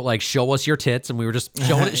and just wrote like "Show us your tits," and we were just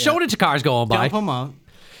showing it to cars going by. Dump them out.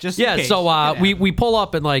 Just in Yeah, case. so Get out. we pull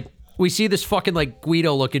up and like we see this fucking like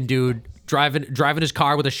Guido looking dude driving his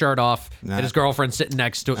car with his shirt off and his girlfriend sitting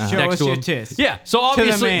next to Show next us to your him. tits. Yeah, so the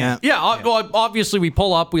obviously, man. obviously we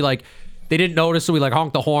pull up. We like they didn't notice, so we like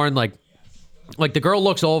honk the horn. Like the girl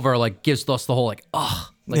looks over, like gives us the whole like ugh.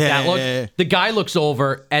 Like Yeah, that look. yeah, yeah. The guy looks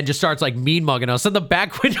over and just starts like mean mugging us, and the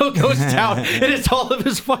back window goes down, and it's all of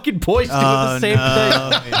his fucking boys doing the same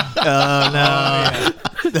thing. Oh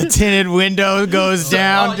no! The tinted window goes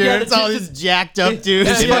down, dude. yeah, It's all this jacked up, dude.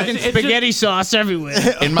 There's Yeah, fucking it's spaghetti sauce everywhere.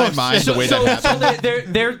 In my mind, the way that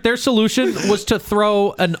happened. their solution was to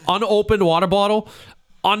throw an unopened water bottle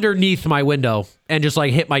underneath my window and just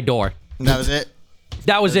like hit my door. That was it.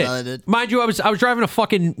 That was That's all I it. did. Mind you, I was driving a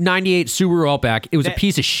fucking '98 Subaru Outback. It was a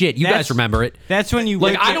piece of shit. You guys remember it? That's when you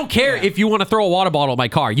Like, whip I it- don't care if you want to throw a water bottle at my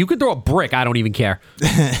car. You can throw a brick. I don't even care.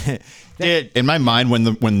 Dude, In my mind, when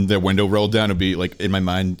the window rolled down, it'd be like in my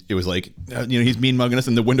mind, it was like he's mean mugging us,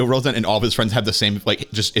 and the window rolls down, and all of his friends have the same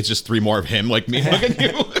it's just three more of him like mean mugging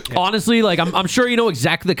you. Honestly, like I'm sure you know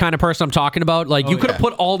exactly the kind of person I'm talking about. Like you could have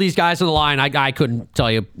put all these guys on the line. I couldn't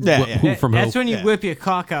tell you who from That's who. when you whip your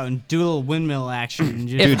cock out and do a little windmill action. And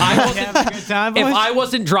just If I wasn't- have a good time, If boys. I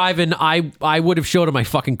wasn't driving, I would have showed him my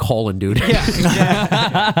fucking colon, dude.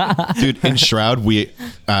 Dude, in Shroud, we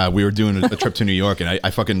were doing a trip to New York, and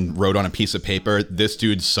I fucking wrote on a piece of paper, "This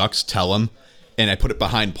dude sucks, tell him." And I put it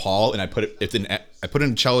behind Paul, and I put it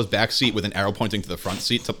in Cello's back seat with an arrow pointing to the front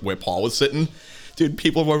seat to where Paul was sitting. Dude,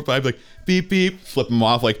 people were like beep beep, flip him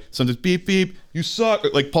off, like sometimes beep beep, you suck.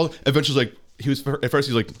 Like Paul eventually was like, at first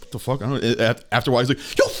he's like, what the fuck? I don't know. After a while he's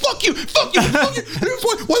like, yo, fuck you, fuck you, fuck you.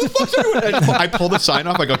 Why the fuck's everyone? And I pull the sign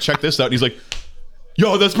off. I go, check this out, and he's like,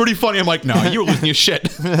 yo, that's pretty funny. I'm like, no, you were losing your shit.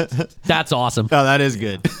 That's awesome. oh, that is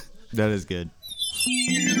good. That is good.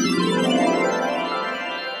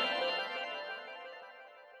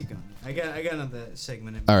 I got another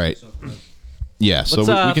segment. All right. Yeah, so Let's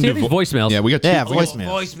we can see do these voicemails. Yeah, we got Yeah, we got- voicemail.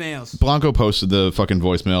 Voicemails. Blanco posted the fucking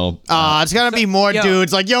voicemail. It's gonna be more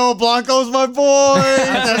dudes like, yo, Blanco's my boy.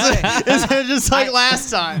 It's just like last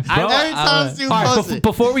time. Every time dude All right, posts it.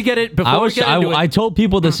 before we get it, I told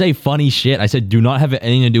people to say funny shit. I said, do not have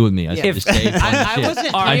anything to do with me. I said, If- just say funny I shit.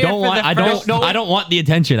 wasn't I here don't for want. the I don't. first- I don't want the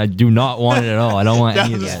attention. I do not want it at all. I don't want any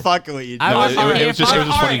I'm of just that. fucking with you. I No, was it was just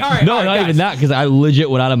funny. No, not even that, because I legit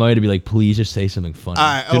went out of my way to be like, please just say something funny. All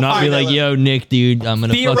right, do oh, not be fine. like, yo, Nick, dude, I'm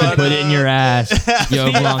gonna fucking Theoretic- put it in your ass. Yo,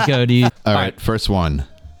 Blanco, dude. All right, first one.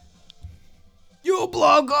 You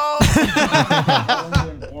Blanco.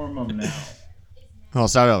 Inform them now. Oh,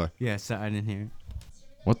 start over. Yes, I didn't hear it.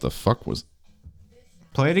 What the fuck was?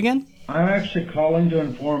 Play it again. I'm actually calling to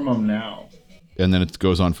inform them now. And then it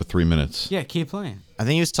goes on for 3 minutes. Yeah, keep playing. I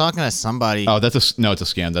think he was talking to somebody. Oh, it's a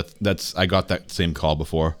scam. That's I got that same call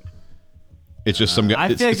before. It's just some guy. I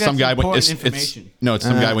It's, feel like it's some that's guy when important it's information. no, it's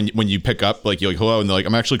some guy when you pick up, like you're like hello, and they're like,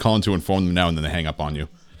 I'm actually calling to inform them now, and then they hang up on you.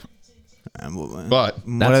 What But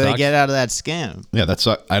do they sucks. get out of that scam? yeah, that's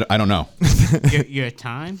I don't know. Your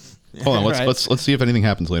time. Hold on, Right. let's see if anything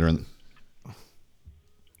happens later.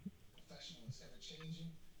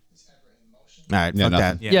 All right, Yeah, fuck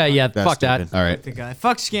nothing. that. Yeah, That's fuck that. stupid. All right, The guy.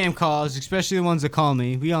 Fuck scam calls, especially the ones that call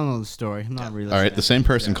me. We all know the story. I'm not really. all right. The same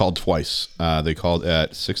person called twice. They called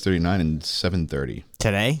at 6:39 and 7:30.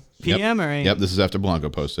 Today? PM or AM? Yep, this is after Blanco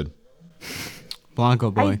posted. Blanco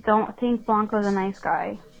I boy. don't think Blanco's a nice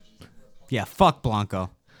guy. Yeah, fuck Blanco.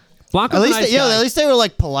 Blanco's At a least, nice they, guy. at least they were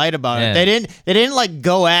like polite about Yeah. it. They didn't like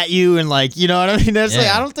go at you and like, you know what I mean? That's like,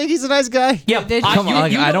 Yeah. I don't think he's a nice guy. Yeah, Come on,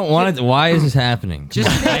 like, I don't want it. Why is this happening?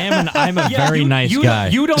 I'm a Yeah, very nice you, guy.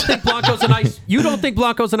 You don't think Blanco's a nice? You don't think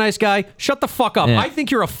Blanco's a nice guy? Shut the fuck up! Yeah. I think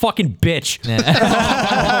you're a fucking bitch.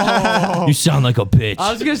 You sound like a bitch.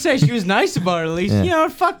 I was gonna say she was nice about it at least. You know,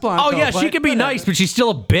 fuck Blanco. Oh yeah, she but can be whatever. nice, but she's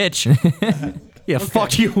still a bitch. Yeah,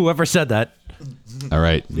 fuck you, whoever said that. All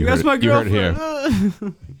right, you That's my heard it here.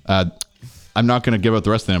 girlfriend. I'm not going to give out the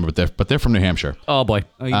rest of the number, but they're from New Hampshire. Oh boy.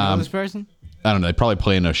 Oh, you know this person? I don't know. They probably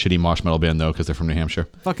play in a shitty marshmallow band though, because they're from New Hampshire.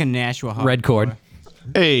 Fucking Nashua hardcore. Red cord.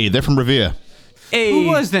 Hey, they're from Revere. Hey. Who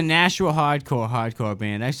was the Nashua hardcore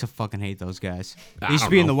band? I used to fucking hate those guys. They used to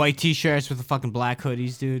be in the white t-shirts with the fucking black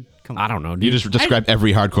hoodies, dude. Come on. I don't know, You dude. just described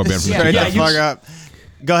every hardcore band from the Straight 2000s. the fuck up.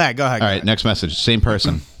 Go ahead. All right, next message. Same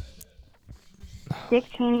person. Dick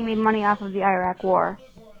Cheney made money off of the Iraq War.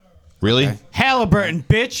 Really? Halliburton,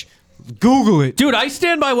 bitch. Google it. Dude, I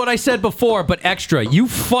stand by what I said before, but extra. You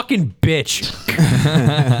fucking bitch.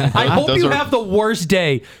 I hope Those you are- have the worst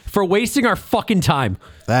day for wasting our fucking time.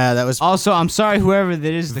 That was Also, I'm sorry whoever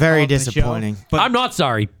that is. that very called the show, disappointing. but I'm not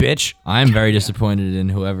sorry, bitch. I'm very disappointed in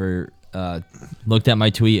whoever looked at my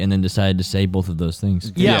tweet and then decided to say both of those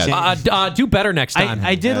things. Yeah, Yeah. do better next time.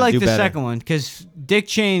 I did Yeah, like do the better. second one because Dick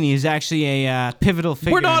Cheney is actually a pivotal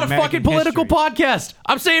figure. We're not in a American fucking political history. podcast.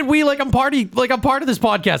 I'm saying we like I'm part of this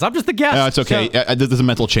podcast. I'm just the guest. No, it's okay. There's a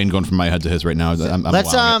mental chain going from my head to his right now. I'm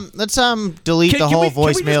let's allowing it. delete the whole can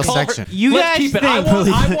we just voicemail call her- section. You Let's guys keep it. think-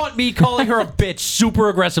 I want me calling her a bitch super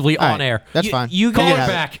aggressively All on right, air. That's You- fine. You Call guys, her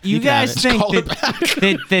back. You You can have guys it. think Call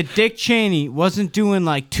her that Dick Cheney wasn't doing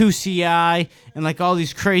like 2 CL GI and like all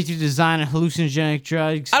these crazy designer hallucinogenic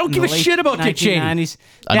drugs. I don't give a shit about Dick Cheney. 1990s.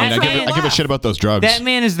 I mean, That I give a shit about those drugs. That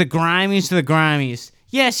man is the grimiest of the grimiest.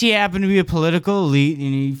 Yes, he happened to be a political elite,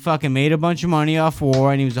 and he fucking made a bunch of money off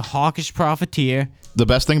war, and he was a hawkish profiteer. The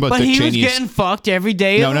best thing about But Dick he Cheney was is getting fucked every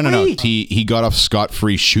day of the no. week. He got off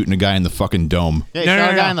scot-free shooting a guy in the fucking dome. Yeah, No, shot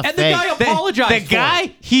no, a guy no. in the And the face. guy apologized. The for it.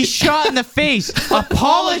 guy he shot in the face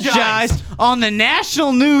apologized on the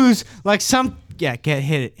national news like some. Yeah,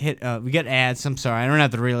 hit it. We got ads. I'm sorry. I don't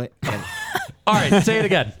have to reel it. All right, say it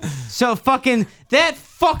again. So fucking that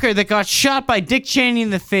fucker that got shot by Dick Cheney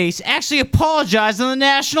in the face actually apologized on the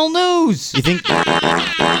national news. You think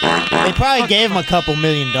they probably gave him a couple $1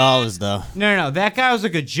 million though? No. That guy was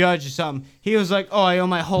like a judge or something. He was like, "Oh, I owe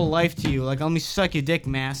my whole life to you. Like, let me suck your dick,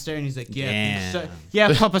 master." And he's like, "Yeah, Damn.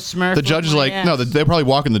 yeah, Papa Smurf." The judge is like, no, they're probably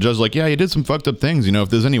walking. The judge is like, yeah, you did some fucked up things. You know, if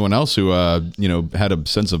there's anyone else who, had a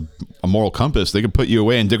sense of a moral compass, they could put you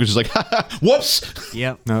away. And Dick was just like, whoops.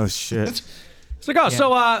 Yep. No shit. It's like, so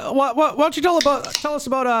why don't you tell us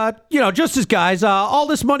about Justice guys, all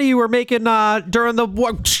this money you were making during the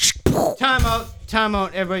war. Time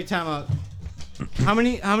out, everybody, time out. How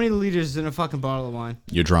many liters is in a fucking bottle of wine?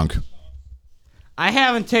 You're drunk. I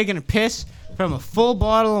haven't taken a piss from a full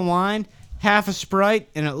bottle of wine, half a Sprite,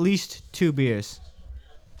 and at least 2 beers.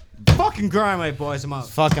 Fucking grind, my boys. I'm out.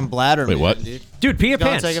 Fucking bladder. Wait, man, what? Dude, Dude, pee your go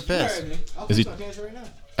pants. take a piss. Is he?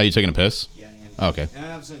 Are you taking a piss? Yeah, Oh, okay.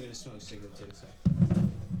 I'm still gonna smoke a cigarette too. So.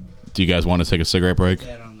 Do you guys want to take a cigarette break?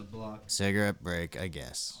 That on the block. Cigarette break, I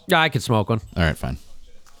guess. Yeah, I could smoke one. All right, fine.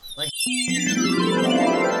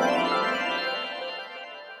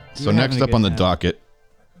 So You're next having a up good on the time. docket,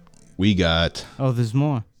 we got. Oh, there's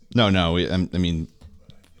more. No. I mean,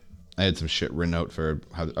 I had some shit written out for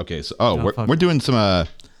how. Okay, so fuck. we're doing some.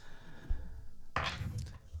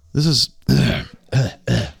 This is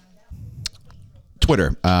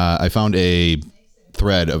Twitter. I found a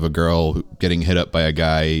thread of a girl getting hit up by a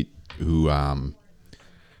guy who,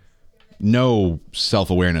 no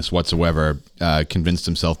self-awareness whatsoever, convinced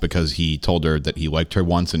himself because he told her that he liked her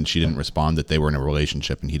once and she didn't respond that they were in a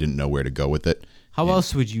relationship and he didn't know where to go with it. How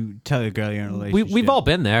else would you tell a girl you're in a relationship? We've all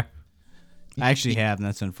been there. I actually have, and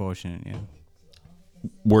that's unfortunate. Yeah.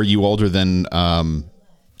 Were you older than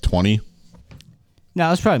 20? No,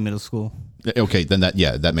 it was probably middle school. Okay, then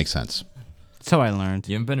that makes sense. That's how I learned.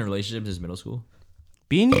 You haven't been in a relationship since middle school?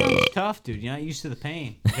 Being young is tough, dude. You're not used to the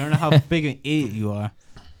pain. You don't know how big an idiot you are.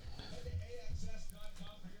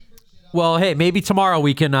 Well, hey, maybe tomorrow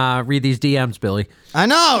we can read these DMs, Billy. I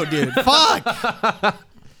know, dude. Fuck.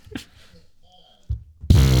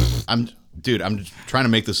 I'm just trying to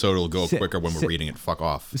make the soda go quicker when we're reading it. Fuck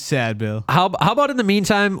off. Sad, Bill. How about in the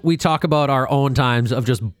meantime we talk about our own times of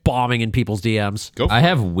just bombing in people's DMs? Go for I it.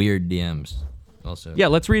 have weird DMs also. Yeah,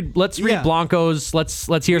 let's read Yeah. Blanco's.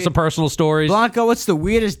 Let's hear some personal stories. Blanco, what's the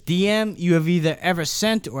weirdest DM you have either ever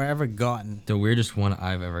sent or ever gotten? The weirdest one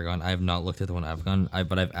I've ever gotten. I have not looked at the one I've gotten,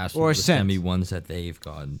 but I've asked Or people to sent. send me ones that they've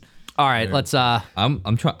gotten. All right, let's I'm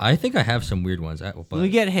trying. I think I have some weird ones. But When we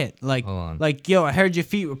get hit, like, Hold on. yo, I heard your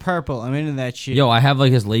feet were purple. I'm into that shit. Yo, I have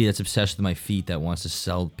like this lady that's obsessed with my feet that wants to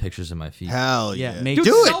sell pictures of my feet. Hell Yeah, yeah. make- Do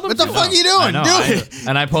Dude, it. sell them What the to fuck are you doing? I know, Do I- it.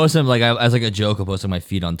 and I post them like as like a joke. I post my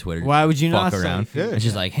feet on Twitter. Why would you fuck not sell around? your feet? And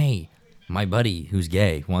she's like, "Hey, my buddy who's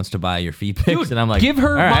gay wants to buy your feet pics," Dude, and I'm like, give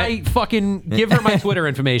her "All right." give her my Twitter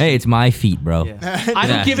information. Hey, it's my feet, bro. I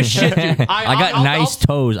don't give a shit, dude. I got I'll- nice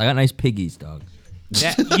toes. I got nice piggies, dog.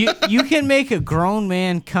 you can make a grown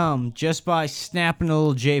man come just by snapping a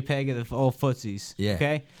little JPEG of the old footsies. Yeah.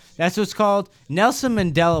 Okay? That's what's called. Nelson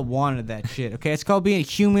Mandela wanted that shit. Okay? It's called being a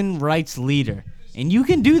human rights leader. And you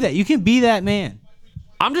can do that. You can be that man.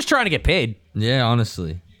 I'm just trying to get paid. Yeah,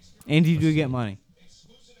 honestly. And you do get money.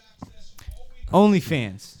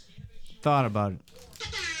 OnlyFans. Thought about it.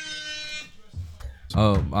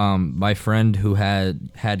 Oh, my friend who had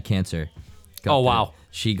cancer. Oh, wow.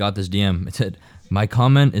 She got this DM. It said, "My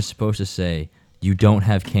comment is supposed to say, you don't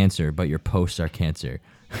have cancer, but your posts are cancer.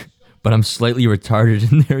 But I'm slightly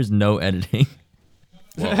retarded and there's no editing."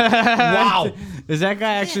 Wow. Is that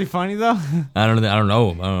guy actually funny, though? I don't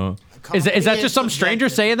know. Is that just some stranger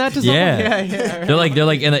saying that to someone? Yeah. yeah. They're like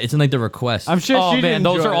it's in like the request. I'm sure Oh she man, did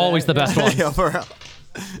those are enjoy always that. the best ones. Yeah, for real.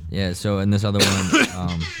 Yeah, so and this other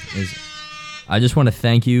one is, I just want to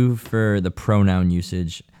thank you for the pronoun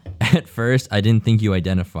usage. At first, I didn't think you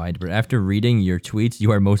identified, but after reading your tweets,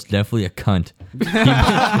 you are most definitely a cunt.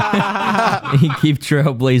 You keep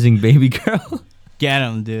trailblazing, baby girl. Get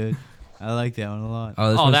him, dude. I like that one a lot. This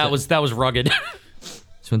Oh, one that was rugged.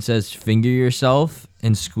 This one says, finger yourself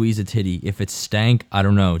and squeeze a titty. If it's stank, I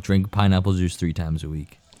don't know. Drink pineapple juice 3 times a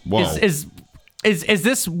week. Whoa. Is Is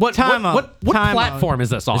this what Time out. what Time out. platform is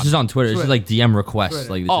this on? This is on Twitter. This is like DM requests. Twitter.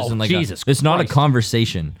 Like this Oh, isn't like Jesus it's not a Christ.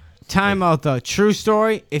 conversation. Time out though. True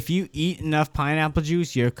story. If you eat enough pineapple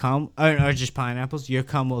juice, your cum, or just pineapples, your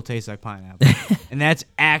cum will taste like pineapple, and that's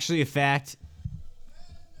actually a fact.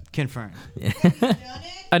 Confirmed.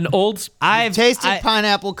 An old. I've Tasted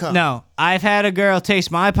pineapple cum. No, I've had a girl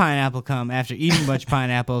taste my pineapple cum after eating a bunch of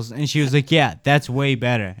pineapples, and she was like, "Yeah, that's way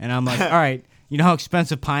better." And I'm like, "All right, you know how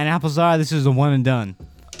expensive pineapples are? This is a one and done."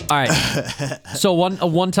 All right. So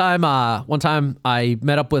one time I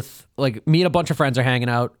met up with me and a bunch of friends are hanging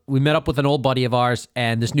out. We met up with an old buddy of ours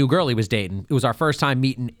and this new girl he was dating. It was our first time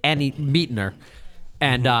meeting her,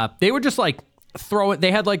 and they were just like throwing.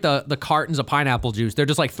 They had like the cartons of pineapple juice. They're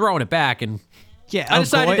just like throwing it back, and Yeah, I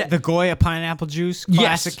decided the Goya pineapple juice,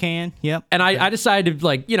 classic can. Yep. And I decided to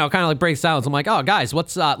kind of like break silence. I'm like, oh guys,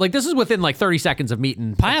 what's this is within like 30 seconds of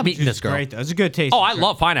meeting Pineapple meeting juice this is girl. great though. It's a good taste. Oh, I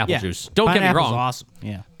love pineapple juice. Don't get me Pineapple's wrong. Awesome.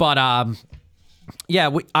 Yeah. But yeah,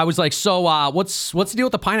 I was like, so what's the deal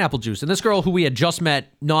with the pineapple juice? And this girl who we had just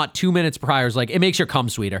met not 2 minutes prior is like, it makes your cum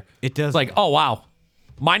sweeter. It does. It's like, oh wow,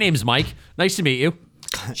 my name's Mike. Nice to meet you.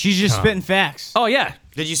 She's just spitting facts. Oh yeah.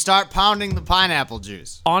 Did you start pounding the pineapple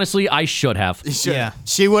juice? Honestly, I should have. You should. Yeah.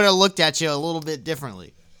 She would have looked at you a little bit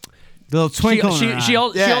differently. Little twinkle. in her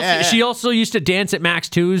eye. She also used to dance at Max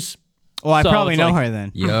 2's. Oh, I so probably it's know like- her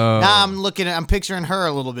then. Yo. Now I'm picturing her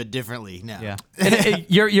a little bit differently now. Yeah. And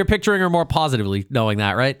you're picturing her more positively knowing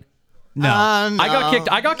that, right? No. No.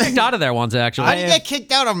 I got kicked out of there once actually. How do you get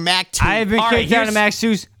kicked out of Mac 2? I have been All right, kicked out of here's- Max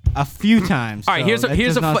Sue's a few times. All right, here's a- that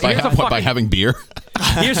here's does a not fu- sound here's a right. What, by fucking- having beer?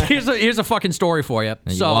 here's a fucking story for you. And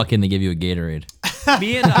you So walk in, they give you a Gatorade.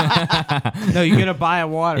 me and No, you gotta buy a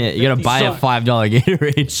water. Yeah, you gotta buy a $5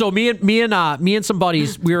 Gatorade. so me and some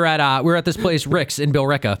buddies we were at this place Rick's in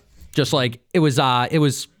Billerica. Just like it was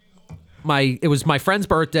my friend's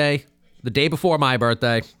birthday, the day before my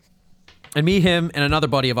birthday, and me, him, and another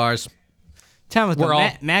buddy of ours. Tell me, We're all-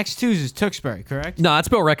 Max 2's is Tewksbury, correct? No, it's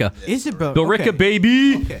Billerica. Is it Billerica, okay.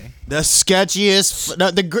 baby. Okay. The sketchiest,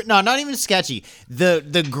 no, not even sketchy.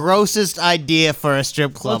 The grossest idea for a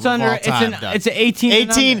strip club It's under. of all time. It's an 18.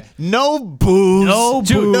 and 18, under. no booze. No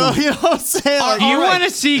Dude, booze. No, you know what I'm saying? Like, Do you all right. want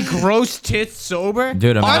to see gross tits sober?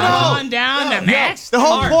 Dude, I'm I know. On down to Max. The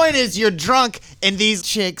whole point is you're drunk and these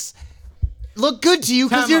chicks look good to you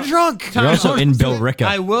because Time you're out. drunk. You're also in Billerica.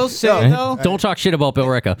 I will say though, Don't talk shit about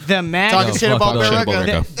Billerica. the Max. Talking shit about fuck Billerica.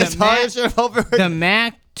 Billerica. It's The talking Mac- shit about Billerica. The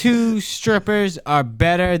Mac 2 strippers are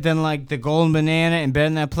better than like the Golden Banana and better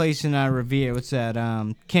than that place in Revere. What's that?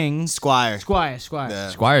 King's Squire. Squire. Yeah.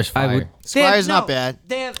 Squire's fire. Squire's not bad.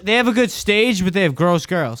 They have a good stage, but they have gross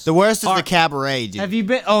girls. The worst is the cabaret, dude. Have you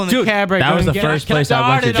been? Oh, in the Dude, cabaret. That Don't was the get first it place I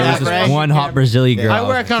went to. started There was on this it. one hot Brazilian girl. I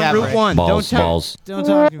work on Cabaret. Route 1. Balls. Don't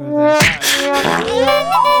talk to me about that.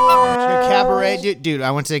 The cabaret, dude.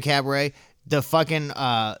 I went to the cabaret. The fucking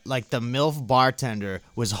like the MILF bartender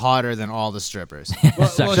was hotter than all the strippers. Well,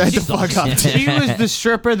 Shut the fuck up, dude. she was the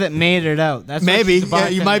stripper that made it out. That's what Maybe. she's the Yeah,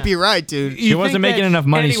 you might be bartender. right, dude. She wasn't making enough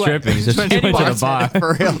money anyway. stripping, so she went to the bar.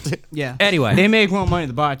 For real, dude. Yeah. Anyway. they make more money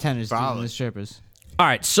the bartenders do than Probably. the strippers. All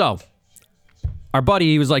right, so our buddy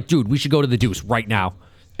he was like, dude, we should go to the Deuce right now.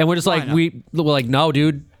 And we're just like, not? we're like, no,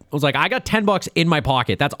 dude. I was like, I got $10 in my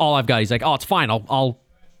pocket. That's all I've got. He's like, oh, it's fine. I'll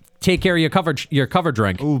take care of your cover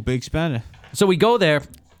drink. Ooh, big spender. So we go there, and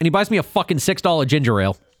he buys me a fucking $6 ginger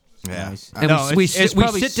ale. Yeah. And No, we it's we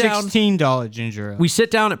probably sit down. $16 ginger ale. We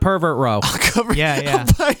sit down at Pervert Row. Cover. Yeah, yeah.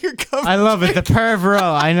 Buy your cover. I love it. The perv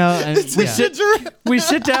row. I know. And, We yeah. sit. we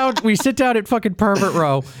sit down. We sit down at fucking Pervert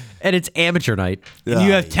Row, and it's amateur night. And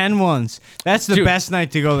you have 10 ones. That's the Dude. best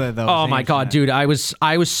night to go there, though. Oh is my amateur god, night. dude!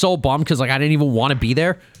 I was so bummed because like I didn't even want to be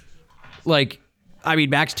there. Like, I mean,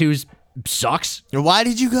 Max 2's sucks. Why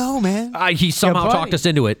did you go, man? He somehow buddy. talked us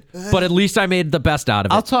into it, but at least I made the best out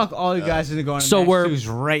of it. I'll talk all you guys into going to So Max we're- Sue's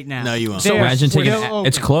right now. No, you won't. They are Imagine taking. still open.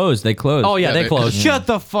 It's closed. They closed. oh yeah, Yeah, they they- closed. Shut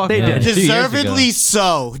the fuck They up. did. 2 years ago. Deservedly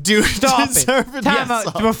so, dude. Stop it. Deservedly Time out.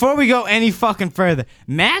 so. Before we go any fucking further,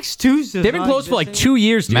 Max 2's They've been closed for like 2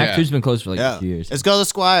 years, dude. Mac Yeah. 2's been closed for like Yeah. 2 years. Let's go to the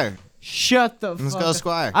Squire. Shut the fuck Let's go to up.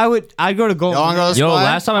 Squire. I'd go to Golden. Y'all wanna go to Yo, Squire?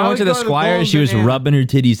 last time I I went to would the go to Squire, Golden she was Banana. rubbing her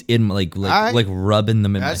titties in like Alright. like rubbing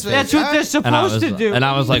them in That's my fair. face. That's what they're And I supposed was, to do. and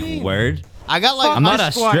I was What like, do you mean? word. I got like I'm not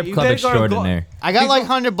a Squire. strip You club better go to extraordinaire. I got like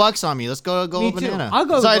 $100 on me. Let's go to Golden Me too. Banana. I'll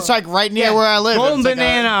go to So it's like right near where I live. Golden It's like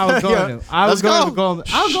Banana. I would go Yeah. to. I would Let's go go. to Golden.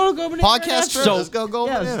 I'll go to Golden Banana. Podcast That's trip. fine. Let's go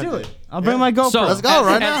Golden Yeah, let's Banana. do it. I'll bring my GoPro. So Let's go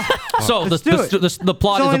right now. So Let's do it. the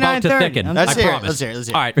plot It's is only about to 9:30. thicken. Let's I hear it. promise. Let's hear it. Let's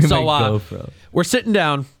hear it. All right, Bring so my GoPro. we're sitting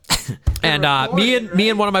down, and me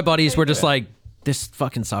and one of my buddies were just like, this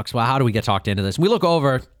fucking sucks. Well, how do we get talked into this? We look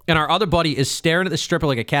over, and our other buddy is staring at the stripper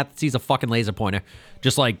like a cat that sees a fucking laser pointer.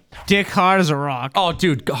 Just like, Dick hard as a rock. oh,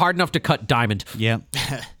 dude, hard enough to cut diamond. Yep.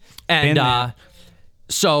 And there.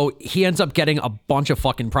 so he ends up getting a bunch of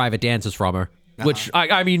fucking private dances from her, which,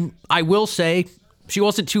 I mean, I will say, she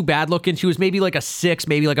wasn't too bad looking. She was maybe like a 6,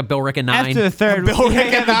 maybe like a Bill Rick a 9. After the third, Bill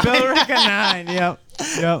Rick the Bill Rick 9. Yep.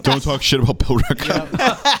 Don't talk shit about Bill Rick.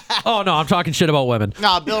 Oh, no, I'm talking shit about women.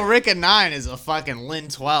 Nah, Bill Rick at 9 is a fucking Lynn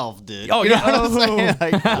 12, dude. Oh, You yeah. know what I'm saying?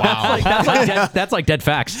 Like, Wow. That's like dead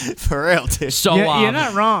facts. for real, dude. So, You're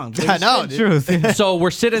not wrong. I know, It's dude. the truth. so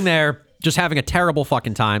we're sitting there just having a terrible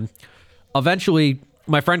fucking time. Eventually,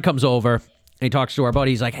 my friend comes over and he talks to our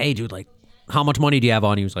buddy. He's like, hey, dude, like, how much money do you have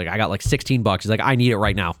on you? He's like, I got like $16. He's like, I need it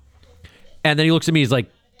right now. And then he looks at me. He's like,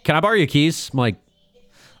 can I borrow your keys? I'm like,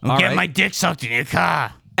 all Get right. my dick sucked in your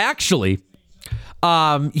car. Actually,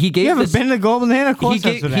 he gave You ever this, been to Golden Banana? Of course he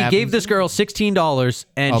that's gave, what he happens. gave this girl $16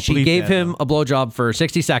 and Oh, she bleep gave that, him a blowjob for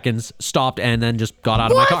 60 seconds, stopped, and then just got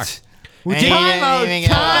out of my car. And he Time didn't out, even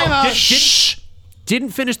get time out. out. Didn't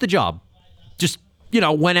finish the job. Just,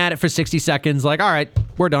 went at it for 60 seconds, like, all right,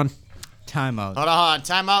 we're done. Time out. Hold on,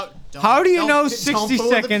 time out. Don't- How do you don't- know don't 60 pull the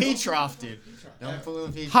seconds? pee trough, dude. Don't pull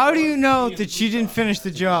the pee trough. How do you know that she didn't finish the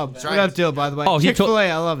job? What up, Dill, by the way? Oh, he told- Chick-fil-A,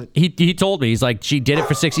 I love it. He told me, he's like, she did it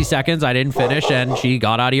for 60 seconds, I didn't finish, and she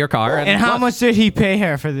got out of your car. And how much did he pay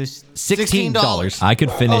her for this? $16. I could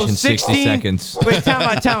finish Oh, in 60 16 seconds. Wait, time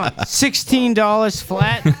out. $16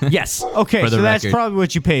 flat? Yes. Okay, For the so that's record. probably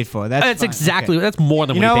what you paid for. That's fine. exactly, Okay. that's more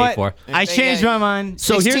than You we know paid what? for. I changed my mind.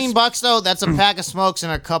 So here's- $16 though, that's a pack of smokes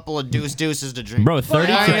and a couple of deuces to drink. Bro,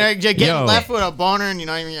 30 You're getting Yo. left with a boner and you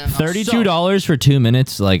don't even get enough. $32 for 2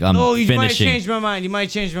 minutes. Like I'm Oh, you might finishing. change my mind. You might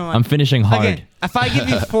change my mind. I'm finishing hard, Again, if I give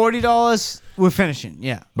you $40, we're finishing.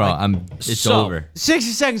 Yeah. bro. It's So- over.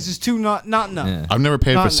 60 seconds is too not enough. Yeah. I've never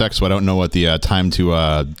paid for Not- sex, so I don't know what the time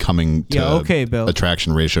to coming to Yeah, okay, Bill.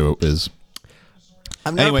 attraction ratio is.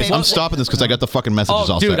 I've never Anyways, paid- I'm stopping this because I got the fucking messages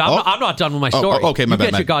Oh, all dude, set. I'm not done with my story. okay, my you bad,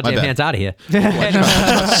 get my your bad, my goddamn bad. hands out of here.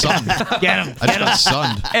 Sunned. Get him. I just got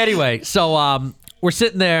sunned. Anyway, so we're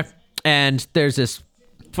sitting there, and there's this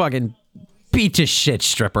fucking beat to shit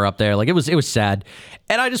stripper up there. Like it was sad,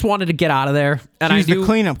 and I just wanted to get out of there. And She's I knew. the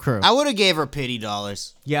cleanup crew. I would have gave her pity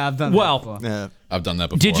dollars. Yeah, I've done Well, that before. Yeah. I've done that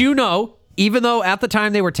before. Did you know? Even though at the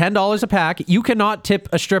time they were $10 a pack, you cannot tip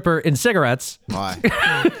a stripper in cigarettes Why?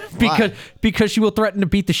 because she will threaten to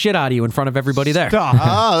beat the shit out of you in front of everybody there. Stop.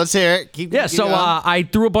 Oh, let's hear it. Keep Yeah, keep so going. I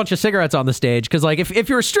threw a bunch of cigarettes on the stage because, like, if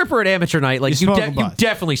you're a stripper at amateur night, like You you, smoke a you butts.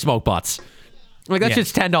 definitely smoke butts. Like that's Yeah.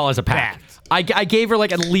 just $10 a pack. I gave her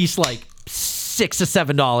like at least like $6 to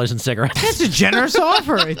 $7 in cigarettes. That's a generous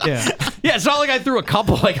offer right there. Yeah, it's not like I threw a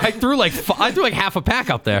couple. Like I threw like half a pack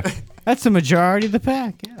up there. That's the majority of the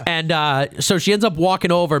pack. Yeah. And so she ends up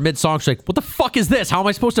walking over mid-song. She's like, "What the fuck is this? How am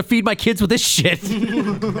I supposed to feed my kids with this shit?"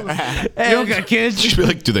 You don't got kids? She'd be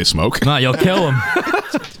like, do they smoke? Nah, you'll kill him.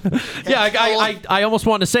 Yeah, I almost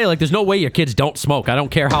wanted to say, like, there's no way your kids don't smoke. I don't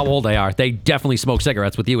care how old they are. They definitely smoke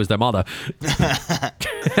cigarettes with you as their mother.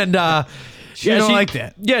 And She don't like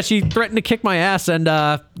that. Yeah, she threatened to kick my ass, and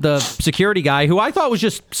the security guy, who I thought was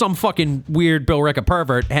just some fucking weird Bill Rick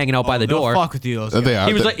pervert hanging out by the They'll door. fuck with you. Those They guys. are.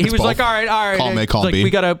 He was It's both. like, all right. Call A, call like,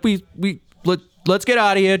 B. Let's get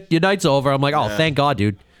out of here. Your night's over. I'm like, oh, thank God,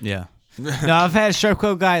 dude. Yeah. No, I've had a strip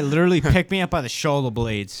club guy literally pick me up by the shoulder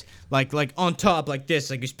blades, like on top, like this,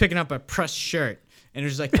 like he's picking up a pressed shirt, and it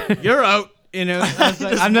was like, "You're out." You know, I was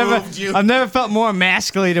like, I've never felt more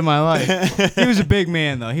emasculated in my life. He was a big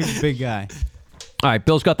man, though. He was a big guy. All right,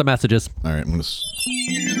 Bill's got the messages. All right,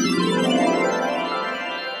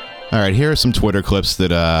 All right, here are some Twitter clips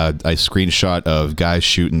that I screenshot of guys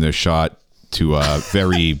shooting their shot to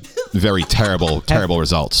very, very terrible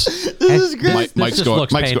results. This is great. Mike's just going.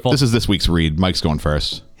 looks Mike's painful. this is this week's read. Mike's going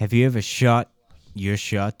first. Have you ever shot your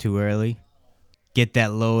shot too early? Get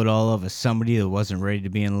that load all over somebody that wasn't ready to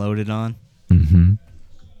be unloaded on?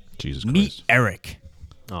 Jesus Meet Christ. Eric,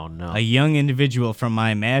 Oh, no. a young individual from,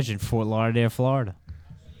 I imagine, Fort Lauderdale, Florida.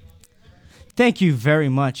 Thank you very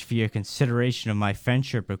much for your consideration of my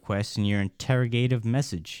friendship request and your interrogative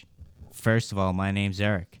message. First of all, my name's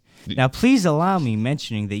Eric. Now, please allow me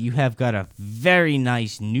mentioning that you have got a very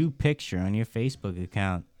nice new picture on your Facebook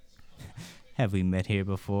account. Have we met here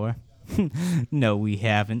before? No, we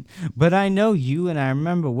haven't. But I know you, and I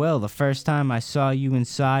remember well the first time I saw you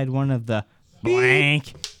inside one of the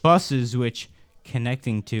blank buses which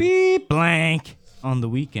connecting to blank on the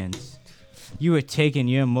weekends. You were taking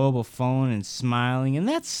your mobile phone and smiling, and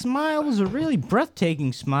that smile was a really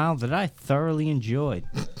breathtaking smile that I thoroughly enjoyed.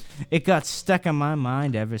 It got stuck in my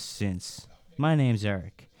mind ever since. My name's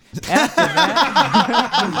Eric, After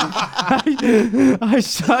that, I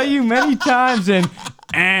saw you many times in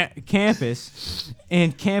campus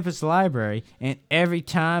library, and every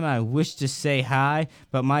time I wished to say hi,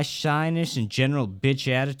 but my shyness and general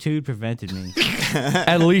bitch attitude prevented me.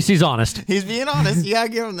 At least he's honest. He's being honest. You gotta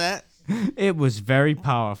give him that. It was very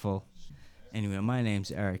powerful. Anyway, my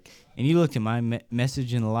name's Eric, and you looked at my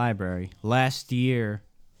message in the library. Last year,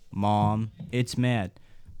 Mom, it's mad.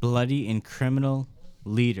 Bloody and criminal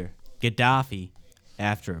leader, Gaddafi,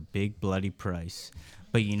 after a big bloody price.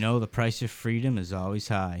 But you know the price of freedom is always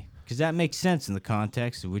high. Because that makes sense in the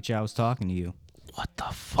context of which I was talking to you. What the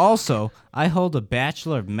fuck? Also, I hold a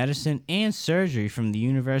Bachelor of Medicine and Surgery from the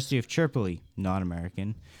University of Tripoli,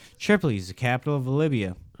 non-American. Tripoli is the capital of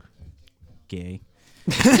Libya. Gay.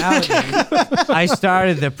 Nowadays, I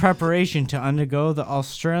started the preparation to undergo the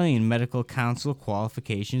Australian Medical Council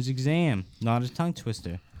qualifications exam. Not a tongue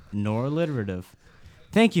twister, nor alliterative.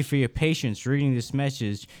 Thank you for your patience reading this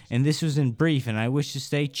message, and this was in brief, and I wish to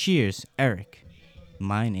say cheers, Eric.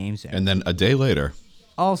 My name's Eric. And then a day later.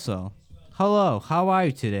 Also, hello, how are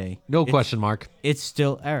you today? No question mark. It's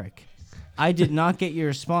still Eric. I did not get your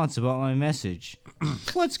response about my message.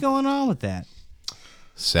 What's going on with that?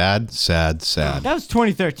 Sad. That was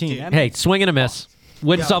 2013. Hey, swing and a miss.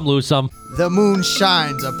 Win some, lose some. The moon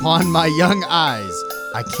shines upon my young eyes.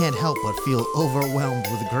 I can't help but feel overwhelmed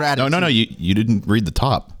with gratitude. No. You didn't read the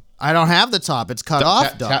top. I don't have the top. It's cut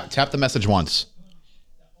off, dog. Tap the message once.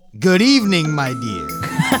 Good evening, my dear.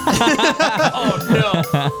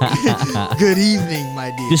 Good evening,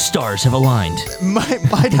 my dear. The stars have aligned.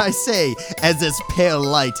 Might I say, as this pale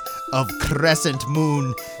light of crescent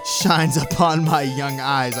moon shines upon my young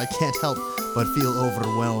eyes, I can't help but feel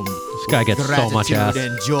overwhelmed. This guy gets so much gratitude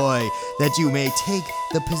ass. and joy that you may take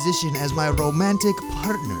the position as my romantic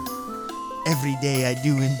partner. Every day I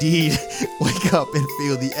do indeed wake up and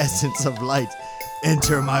feel the essence of light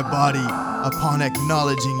enter my body upon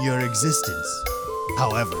acknowledging your existence.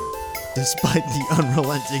 However, despite the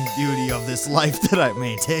unrelenting beauty of this life that I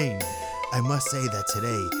maintain, I must say that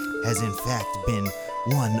today has in fact been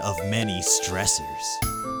one of many stressors.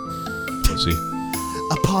 Pussy.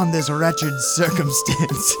 Upon this wretched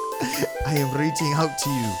circumstance, I am reaching out to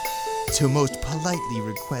you to most politely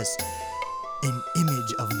request an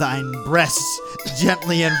image of thine breasts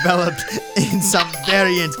gently enveloped in some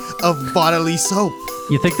variant of bodily soap.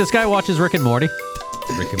 You think this guy watches Rick and Morty?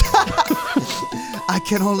 I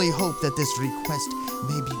can only hope that this request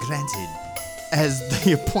may be granted, as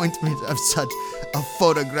the appointment of such a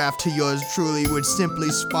photograph to yours truly would simply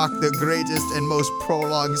spark the greatest and most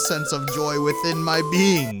prolonged sense of joy within my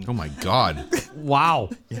being. Oh my God.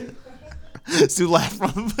 Wow. Sue laughed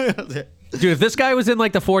from there. Dude, if this guy was in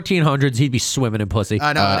like the 1400s, he'd be swimming in pussy.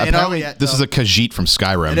 I know, it ain't over yet. This is a Khajiit from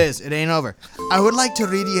Skyrim. It is. It ain't over. I would like to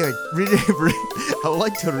reiterate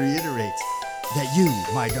that you,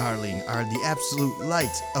 my darling, are the absolute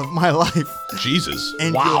light of my life. Jesus.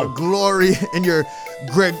 And your glory and your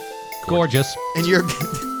gorgeous. And your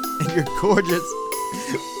gorgeous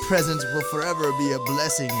presence will forever be a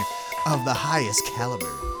blessing of the highest caliber.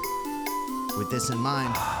 With this in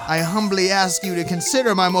mind, I humbly ask you to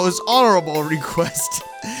consider my most honorable request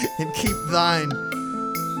and keep thine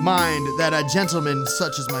mind that a gentleman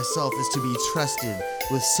such as myself is to be trusted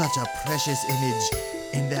with such a precious image,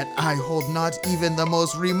 and that I hold not even the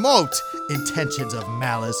most remote intentions of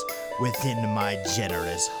malice within my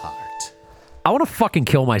generous heart. I want to fucking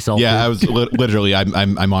kill myself. Yeah, dude. I was literally.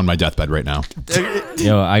 I'm on my deathbed right now.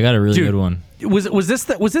 Yo, I got a really good one. Was this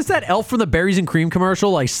that elf from the Berries and Cream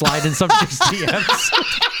commercial, like sliding some chick's DMs?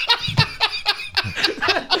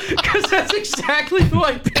 Because that's exactly who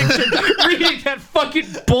I pictured reading that fucking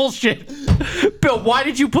bullshit. Bill, why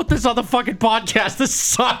did you put this on the fucking podcast? This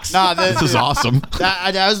sucks. Nah, This is awesome.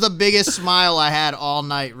 That was the biggest smile I had all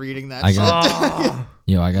night reading that. I shit. got,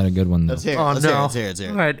 yo, I got a good one though. Let's hear it. Oh, Let's no. hear it.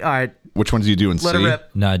 All right. Which ones do you do in Let C? it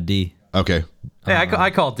rip. Nah, D. Okay. Hey,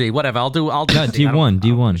 I call D. Whatever. I'll do Nah, C. I don't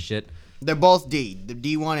give D1. a Shit. They're both D. The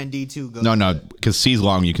D1 and D2 go. No, because C's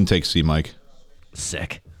long. You can take C, Mike.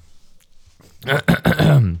 Sick. All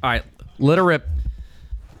right. Let her rip.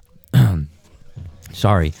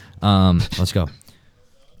 Sorry. Let's go.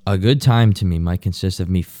 A good time to me might consist of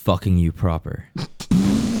me fucking you proper.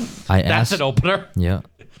 That's an opener. Yeah.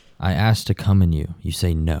 I asked to come in you. You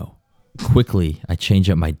say no. Quickly, I change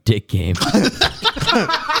up my dick game.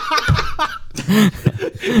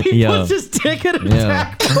 He puts his dick in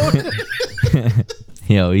attack mode.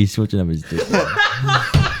 Yo, he's switching up his dick.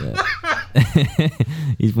 Yeah.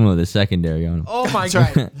 He's one of the secondary on him. Oh my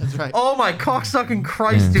That's right. That's right. Oh my cocksucking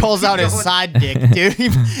Christ! Dude. Pulls out his side dick, dude.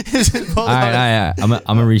 All right. I'm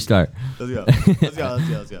gonna restart. Let's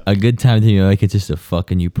go. A good time to me like it's just a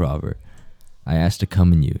fucking you proverb. I ask to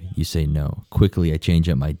come in you. You say no. Quickly, I change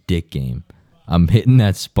up my dick game. I'm hitting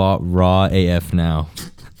that spot raw AF now.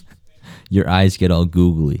 Your eyes get all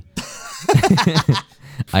googly.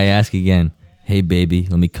 I ask again. Hey, baby,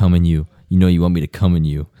 let me come in you. You know you want me to come in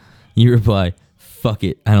you. You reply, fuck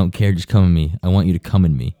it. I don't care. Just come in me. I want you to come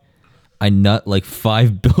in me. I nut like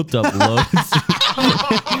 5 built-up loads.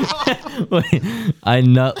 Wait, I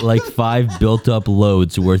nut like 5 built-up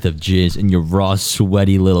loads worth of jizz in your raw,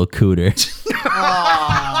 sweaty little cooter.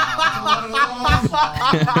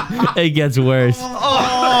 It gets worse.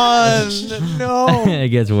 Oh, no. It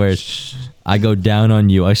gets worse. I go down on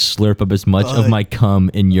you. I slurp up as much of my cum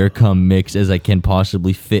in your cum mix as I can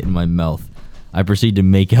possibly fit in my mouth. I proceed to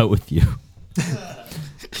make out with you.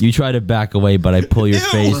 You try to back away, but I pull your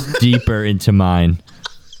face deeper into mine.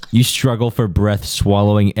 You struggle for breath,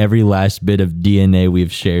 swallowing every last bit of DNA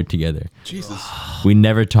we've shared together. Jesus. We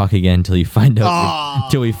never talk again until you find out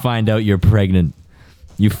until we find out you're pregnant.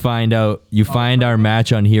 You find our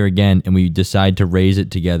match on Here Again, and we decide to raise it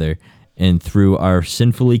together. And through our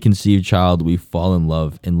sinfully conceived child, we fall in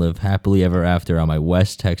love and live happily ever after on my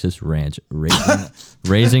West Texas ranch,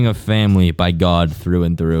 raising a family by God through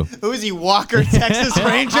and through. Who is he, Walker, Texas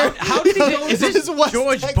Ranger? How did he go? Is this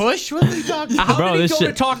George Bush? What are you talking about? How did he go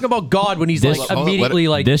to talking about God when he's like immediately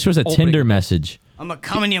like? This was a opening Tinder it? message. I'm gonna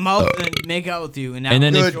come in your mouth and make out with you, and And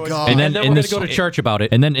then, George if, Bush. and And then in we're the gonna go to church about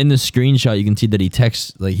it. And then in the screenshot, you can see that he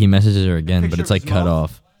texts, like he messages her again, but Picture it's like of his cut mouth.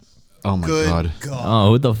 off. Oh my god. Oh,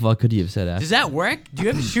 what the fuck could he have said after? Does that work? Do you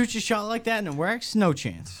ever shoot your shot like that and it works? No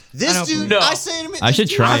chance. I This don't dude, believe- I say to him, I should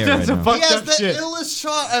try it right now. He has the illest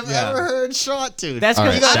shot I've ever heard shot, dude. That's All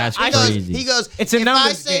because right, that's he crazy. He goes, It's a if I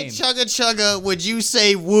numbers say game. chugga chugga, would you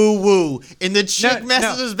say woo woo? And the chick No,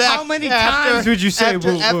 messages no. back. How many times would you say after,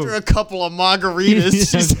 woo woo? After a couple of margaritas, she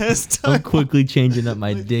says, I'm quickly changing up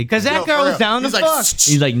my dick. Because that girl was down to He's like, fuck.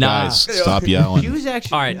 He's like, nah. Guys, stop yelling. She was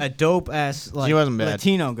actually All right. a dope ass like She wasn't bad.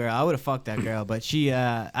 Latino girl. I would have fucked that girl, but she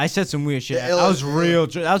I said some weird shit. Yeah, I was real.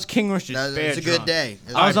 That was King Richard's That bear was a good drunk. day.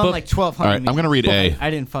 I was All right, on like 1200. All right, I'm gonna read A. I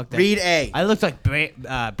didn't fuck that. Read A. I looked like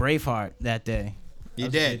Braveheart that day. You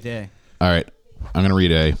That was a did. good day. All right, I'm gonna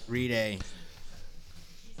read A. Read A.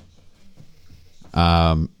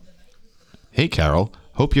 Hey, Carol.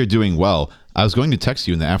 Hope you're doing well. I was going to text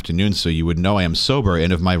you in the afternoon so you would know I am sober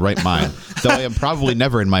and of my right mind, though I am probably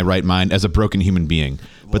never in my right mind as a broken human being.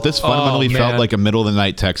 But this fundamentally felt man. like a middle of the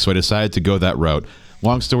night text, so I decided to go that route.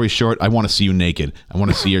 Long story short, I want to see you naked. I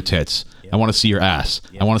want to see your tits. I want to see your ass.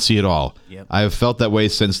 I want to see it all. Yep. I have felt that way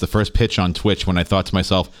since the first pitch on Twitch when I thought to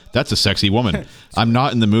myself, that's a sexy woman. I'm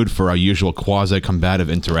not in the mood for our usual quasi-combative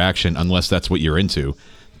interaction unless that's what you're into.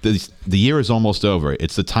 The year is almost over.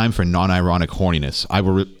 It's the time for non-ironic horniness.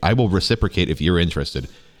 I will reciprocate if you're interested.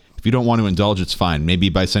 If you don't want to indulge, it's fine. Maybe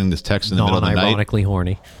by sending this text in the middle of the night. Non-ironically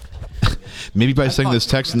horny. Maybe by sending this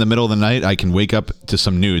text in the middle of the night, I can wake up to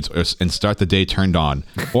some nudes and start the day turned on.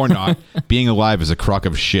 Or not. Being alive is a crock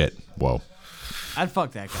of shit. Whoa. I'd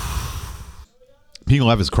fuck that guy. Being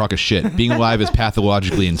alive is a crock of shit. Being alive is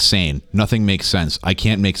pathologically insane. Nothing makes sense. I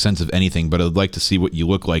can't make sense of anything, but I'd like to see what you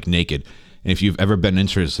look like naked. And if you've ever been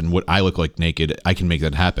interested in what I look like naked, I can make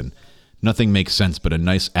that happen. Nothing makes sense, but a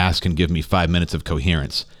nice ass can give me 5 minutes of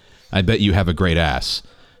coherence. I bet you have a great ass.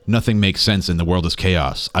 Nothing makes sense and the world is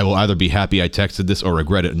chaos. I will either be happy I texted this or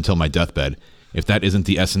regret it until my deathbed. If that isn't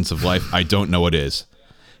the essence of life, I don't know what is.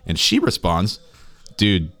 And she responds,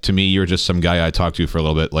 dude, to me, you're just some guy I talked to for a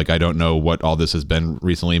little bit. Like, I don't know what all this has been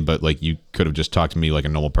recently, but, like, you could have just talked to me like a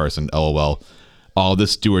normal person. LOL. All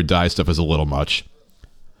this do or die stuff is a little much.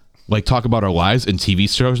 Like, talk about our lives and TV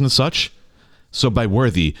shows and such? So by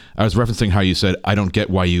worthy, I was referencing how you said, I don't get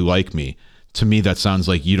why you like me. To me, that sounds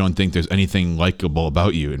like you don't think there's anything likable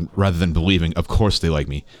about you, and rather than believing, of course they like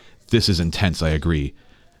me. This is intense, I agree.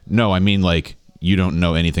 No, I mean, like, you don't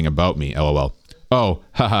know anything about me, LOL. Oh,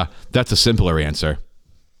 haha, that's a simpler answer.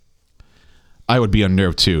 I would be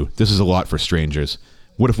unnerved too. This is a lot for strangers.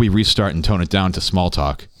 What if we restart and tone it down to small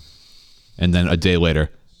talk? And then a day later,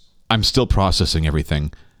 I'm still processing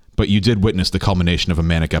everything, but you did witness the culmination of a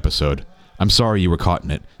manic episode. I'm sorry you were caught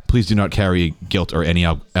in it. Please do not carry guilt or any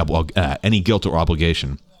guilt or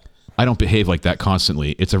obligation. I don't behave like that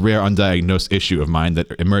constantly. It's a rare undiagnosed issue of mine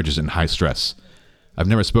that emerges in high stress. I've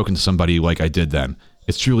never spoken to somebody like I did then.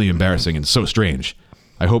 It's truly embarrassing and so strange.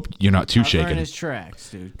 I hope you're not too Covering shaken. his tracks,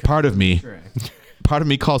 dude. Part of me, Tracks. Part of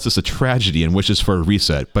me calls this a tragedy and wishes for a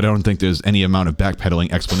reset, but I don't think there's any amount of backpedaling,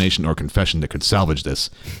 explanation, or confession that could salvage this.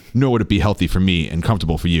 Nor would it be healthy for me and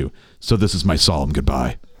comfortable for you. So this is my solemn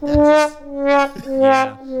goodbye. Dude,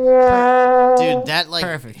 that like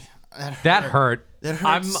Perfect. That hurt. that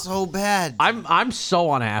hurt so bad. I'm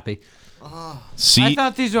so unhappy. C. I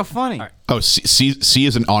thought these were funny. Oh, C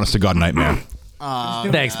is an honest to God nightmare.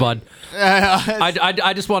 Thanks, bud.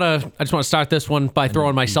 I just want to start this one by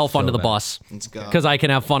throwing myself under the bus Let's go. because I can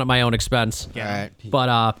have fun at my own expense. All right.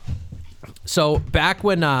 But so back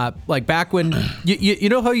when you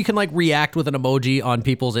know how you can like react with an emoji on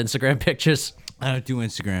people's Instagram pictures. I don't do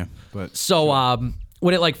Instagram, but So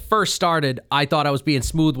when it like first started, I thought I was being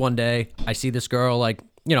smooth one day. I see this girl like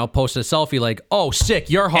posted a selfie like, "Oh, sick,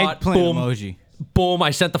 you're hot." eggplant Boom, emoji. boom. I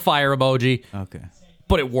sent the fire emoji, Okay.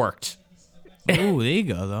 but it worked. Ooh, there you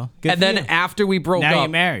go though. Good And for then you. after we broke now up, you're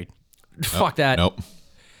married. fuck that. Nope.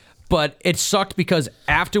 But it sucked because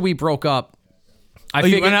after we broke up, I Oh,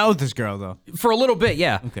 you figured went out with this girl though. for a little bit,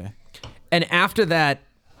 yeah. Okay. And after that,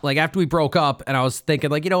 like after we broke up, and I was thinking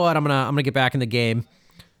like, you know what, I'm gonna get back in the game.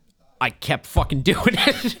 I kept fucking doing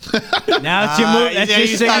it. Now it's your move. That's your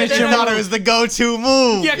signature thought it move. was the go-to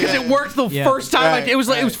move. Yeah, because it worked the Yeah. first time. Right,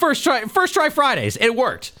 Like it was first try Fridays. It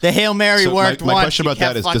worked. The Hail Mary So worked my once. question you about that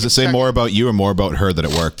kept is, does fucking it say chucking- more about you or more about her that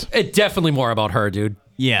it worked? It definitely more about her, dude.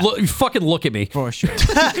 Yeah. Look, fucking look at me. For sure. Oh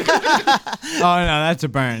no, that's a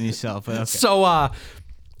burn on yourself. But okay. So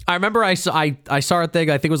I remember I saw a thing,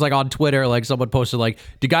 I think it was like on Twitter, like someone posted like,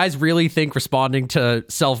 do guys really think responding to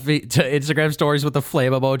Instagram stories with the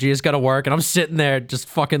flame emoji is gonna work? And I'm sitting there just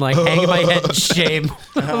fucking like hanging my head in shame.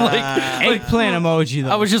 I'm like, Eggplant emoji though.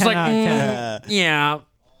 I was just 10 like, out of 10. yeah.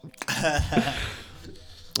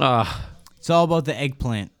 It's all about the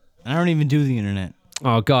eggplant. I don't even do the internet.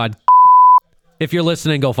 Oh God. If you're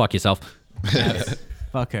listening, go fuck yourself.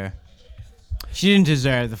 Fuck her. She didn't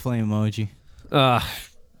deserve the flame emoji.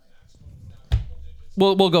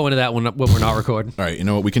 We'll go into that when we're not recording. All right, you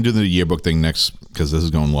know what? We can do the yearbook thing next because this is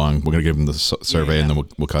going long. We're gonna give him the survey and then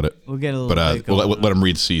we'll cut it. We'll get a little. But bit we'll going. let him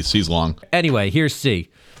read C. C's long. Anyway, here's C.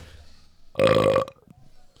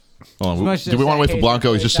 Oh, much do we as want I to wait for hate Blanco?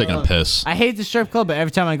 that He's just taking a piss. I hate the strip club, but every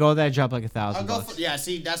time I go there, I drop like I'll $1,000. go for, yeah,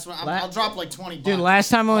 see, that's what La- I'll drop like 20 bucks. Dude, last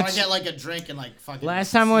time I I went want to to- get like a drink and like fucking.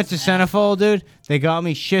 Last time I went to Centerfold, dude, they got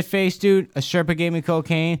me shit faced, dude. A stripper gave me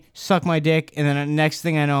cocaine, sucked my dick, and then the next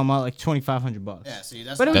thing I know, I'm out like $2,500. Yeah, see,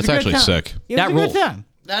 that's. But it was That's a good actually time. sick. It That was a good rule. time.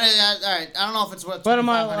 That is all right. I don't know if it's worth But am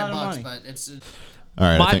I a lot $2,500 of bucks, money? but it's. All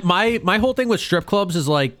right, I My, think, my whole thing with strip clubs is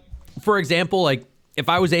like, for example, like if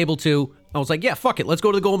I was able to, I was like, yeah, fuck it, let's go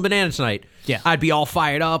to the Golden Banana tonight. Yeah. I'd be all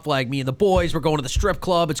fired up, like me and the boys, we're going to the strip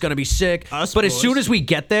club, it's gonna be sick. Us but as boys. soon as we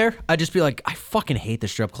get there, I'd just be like, I fucking hate the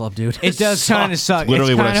strip club, dude. It does kind of suck.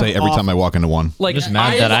 literally It's what I kind say of every time I walk into one. like just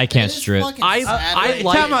mad that I can't strip. I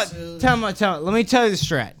like- Tell me. Let me tell you the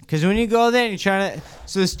strat. Because when you go there and you're trying to,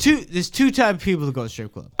 so there's two type of people that go to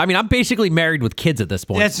strip club. I mean, I'm basically married with kids at this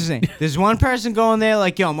point. That's the thing. There's one person going there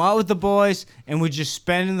like, yo, I'm out with the boys, and we're just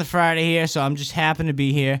spending the Friday here, so I'm just happen to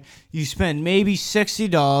be here. You spend maybe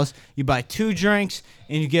 $60. You buy 2 drinks,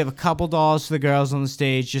 and you give a couple dollars to the girls on the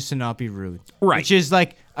stage just to not be rude. Right. Which is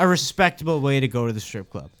like a respectable way to go to the strip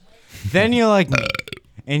club. Then you're like me,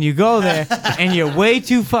 and you go there, and you're way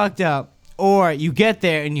too fucked up, or you get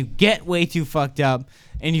there and you get way too fucked up,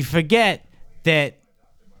 and you forget that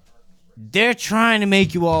they're trying to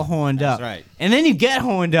make you all horned up. right. And then you get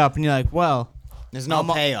horned up, and you're like, well, There's no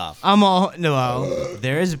payoff. I'm all no. Well,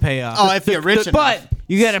 there is a payoff. Oh, if you're rich but enough.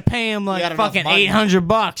 you gotta pay him like got enough fucking money.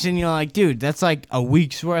 $800, and you're like, dude, that's like a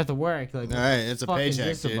week's worth of work. Like, All right, it's a fuck is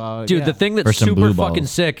paycheck, this dude. about? Dude, Yeah. the thing that's For some super blue fucking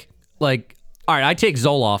balls. sick, like, all right, I take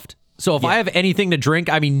Zoloft. So if I have anything to drink,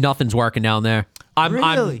 I mean, nothing's working down there.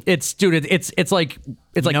 Really? It's like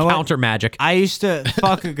know what? counter magic. I used to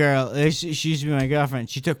fuck a girl. She used to be my girlfriend.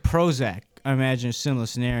 She took Prozac. I imagine a similar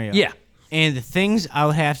scenario. Yeah. And the things I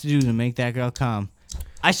would have to do to make that girl calm.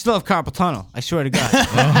 I still have carpal tunnel. I swear to God.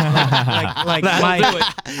 like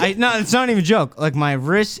no, it's not even a joke. Like my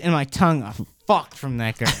wrists and my tongue are fucked from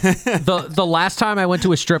that girl. The last time I went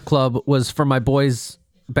to a strip club was for my boys'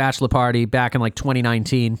 bachelor party back in like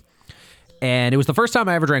 2019, and it was the first time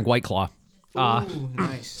I ever drank White Claw.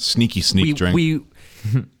 Sneaky sneak drink.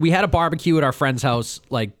 We had a barbecue at our friend's house.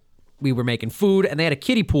 Like we were making food, and they had a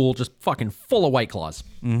kiddie pool just fucking full of White Claws.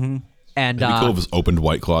 Mm-hmm. And It'd be cool if it was opened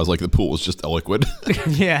White Claws, like the pool was just a liquid.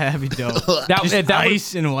 Yeah, that'd be dope. that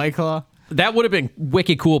Ice and a White Claw. that would have been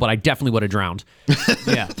wicked cool, but I definitely would have drowned.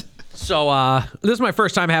 Yeah. So this is my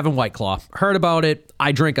first time having White Claw. Heard about it.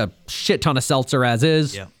 I drink a shit ton of seltzer as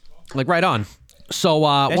is. Yeah. Like right on. So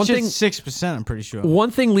That one shit's thing 6%, I'm pretty sure.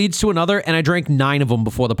 one thing leads to another, and I drank 9 of them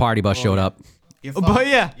before the party bus showed up. You're But fucked.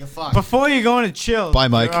 yeah, You're fucked. before you're going to chill. Bye,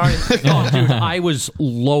 Mike. you're already- Oh, dude, I was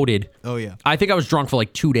loaded. oh yeah, I think I was drunk for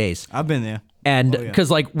like 2 days. I've been there. And Oh, yeah. because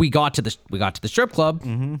like we got to the strip club,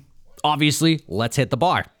 obviously let's hit the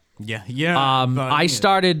bar. Yeah, yeah. I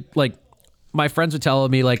started like my friends were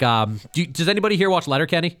telling me like, does anybody here watch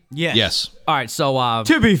Letterkenny? Yes. Yes. All right, so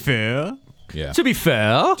To be fair. Yeah. to be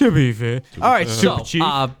fair, To be fair. All right, so Super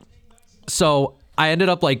Chief. so I ended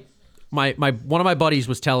up like my one of my buddies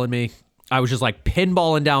was telling me I was just like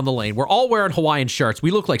pinballing down the lane. We're all wearing Hawaiian shirts.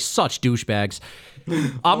 We look like such douchebags.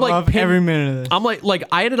 I'm like Love every minute of this. I'm like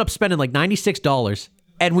I ended up spending like $96,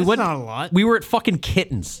 and we That's went. not a lot. We were at fucking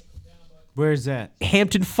Kittens, Where's that?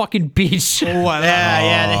 Hampton fucking Beach. Oh, I love,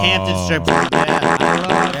 Yeah, the Hampton strip club. Yeah, I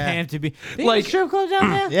love Hampton Beach. Like- strip club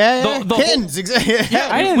down there? yeah. The- the Kittens, exactly.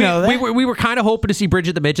 I didn't know that. We were kind of hoping to see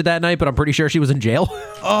Bridget the Midget that night, but I'm pretty sure she was in jail.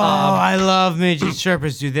 Oh, I love midget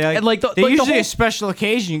strippers, dude. They're And, like, the- they're like, the usually whole- a special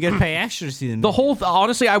occasion. You got to pay extra to see them. The whole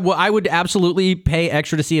honestly, I would absolutely pay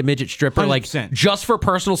extra to see a midget stripper, like 100%. just for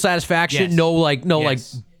personal satisfaction. Yes. No, like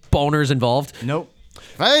Yes. boners involved. Nope.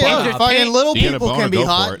 Hey, fucking little Being a people boner, can be go for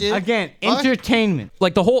hot, it. dude. Again, Fuck. entertainment.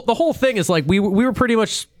 Like the whole thing is like we were pretty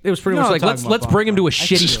much it was pretty You know much what I'm like talking let's about, bring him to a Bob. I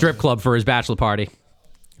shitty feel strip club for his bachelor party.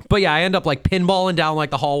 But yeah, I end up like pinballing down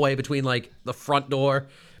like the hallway between like the front door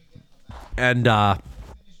and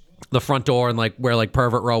the front door and like where like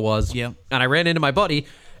pervert row was. Yep. And I ran into my buddy.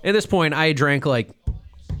 At this point, I drank like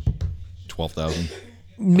 12,000.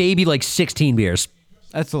 maybe like 16 beers,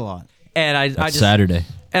 That's a lot. and I That's just Saturday.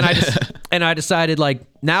 and I just and I decided like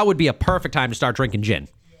now would be a perfect time to start drinking gin.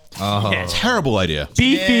 Terrible idea.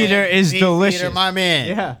 Beef eater is Beef delicious. eater, my man.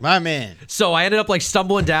 Yeah. My man. So I ended up like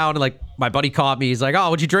stumbling down, and like my buddy caught me. He's like, "Oh,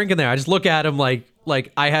 what you drinking there?" I just look at him like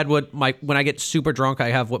I had what my when I get super drunk,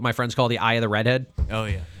 I have what my friends call the eye of the redhead. Oh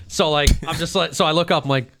yeah. So like I'm just like so I look up, I'm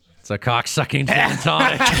like, it's a cocksucking gin and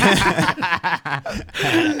tonic.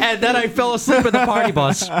 And then I fell asleep at the party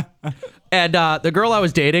bus. And the girl I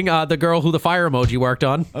was dating, the girl who the fire emoji worked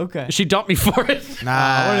on, Okay. she dumped me for it.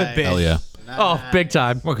 Nah. What a bitch. Hell yeah. Oh, big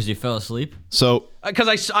time. What, because you fell asleep? So,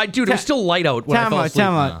 Because dude, it was still light out when I Time fell out. asleep.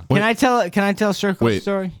 Time out. Can I tell a strip club wait.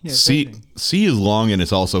 story? Yeah, C is long and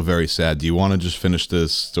it's also very sad. Do you want to just finish the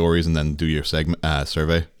stories and then do your segment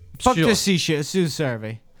survey? Fuck Sure. this C shit. Let's do the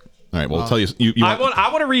survey. All right. Well, I'll tell you. You I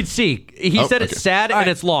want to read C. He Oh, said okay. it's sad and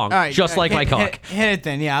it's long, just like my cock. Hit it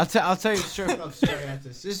then. Yeah, I'll tell you the strip club story after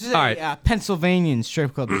this. This is a All right. Pennsylvanian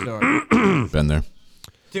strip club story. been there.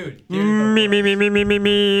 Dude.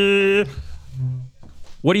 Me.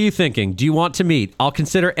 What are you thinking? Do you want to meet? I'll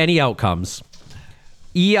consider any outcomes.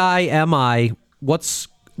 EIMI. What's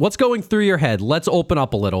going through your head? Let's open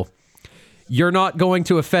up a little. You're not going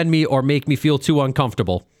to offend me or make me feel too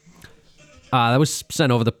uncomfortable. That was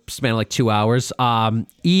sent over the span of like 2 hours.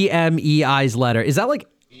 EMEI's letter. Is that like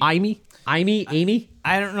Amy? Amy?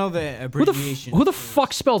 I don't know the abbreviation. Who the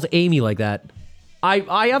fuck spells Amy like that?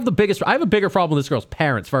 I have a bigger problem with this girl's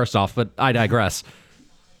parents, first off, but I digress.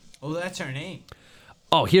 Oh, that's her name.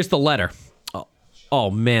 Oh, here's the letter. Oh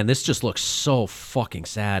man, this just looks so fucking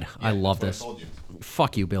sad. I love this.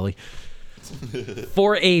 Fuck you, Billy.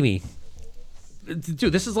 For Amy.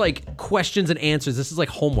 Dude, this is like questions and answers. This is like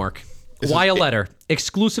homework. Why a letter?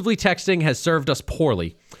 Exclusively texting has served us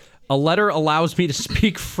poorly. A letter allows me to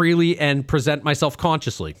speak freely and present myself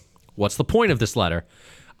consciously. What's the point of this letter?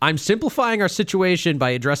 I'm simplifying our situation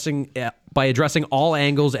by addressing all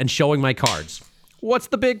angles and showing my cards. What's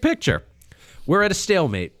the big picture? We're at a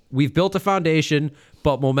stalemate. We've built a foundation,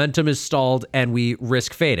 but momentum is stalled and we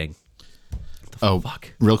risk fading.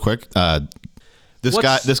 Fuck. Real quick. This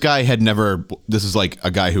What's- guy had never. This is like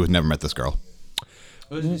a guy who had never met this girl.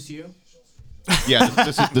 Was this you? Yeah,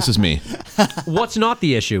 this is me. What's not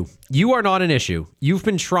the issue? You are not an issue. You've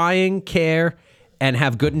been trying, care, and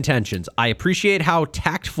have good intentions. I appreciate how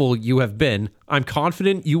tactful you have been. I'm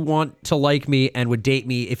confident you want to like me and would date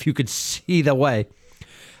me if you could see the way.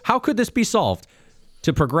 How could this be solved?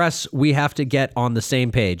 To progress, we have to get on the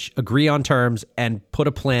same page, agree on terms, and put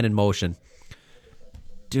a plan in motion.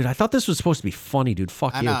 Dude, I thought this was supposed to be funny, dude.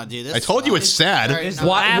 Fuck I you. know, dude. This I told you it's sad. It's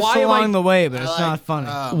Why laughs am I- along the way, but it's like- not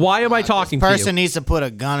funny. Why am I talking to you? person needs to put a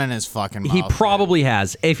gun in his fucking mouth. He probably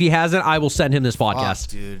has. If he hasn't, I will send him this Fuck,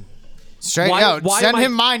 podcast. dude. Straight Why- out. why Send am I-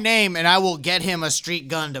 him my name, and I will get him a street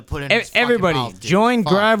gun to put in his fucking Everybody, mouth, dude. join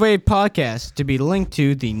Fuck. Grimeway Podcast to be linked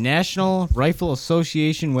to the National Rifle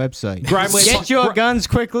Association website. Grimeway Get your guns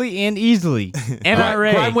quickly and easily.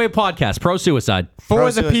 NRA Grimeway Podcast, pro suicide. for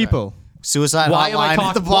the Suicide. people. Suicide Why am I hotline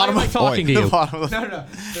at the talking? Why bottom am I of talking to the you? bottom of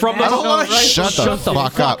From the I don't want to Shut the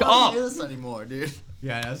fuck up. up. do this anymore, dude.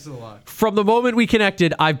 Yeah, that's a lot. From the moment we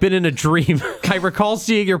connected, I've been in a dream. I recall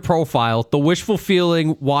seeing your profile, the wishful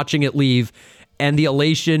feeling watching it leave, and the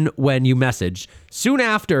elation when you messaged. Soon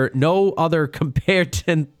after, no other compared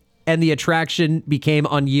to, and the attraction became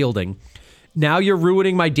unyielding. Now you're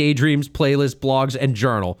ruining my daydreams, playlist, blogs, and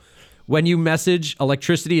journal. When you message,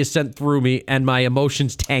 electricity is sent through me, and my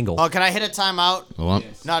emotions tangle. Oh, can I hit a timeout? Hold on.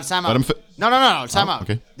 No, timeout. Let him no, timeout.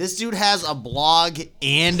 okay. This dude has a blog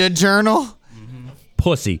and a journal.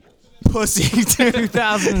 Pussy. Pussy, dude.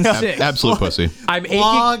 2006. Absolute pussy. I'm aching.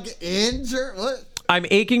 Blog and journal. What? I'm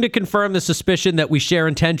aching to confirm the suspicion that we share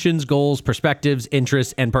intentions, goals, perspectives,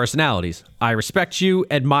 interests, and personalities. I respect you,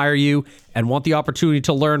 admire you, and want the opportunity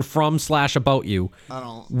to learn from / about you.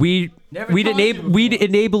 We'd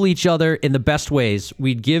enable each other in the best ways.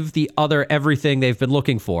 We'd give the other everything they've been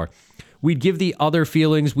looking for. We'd give the other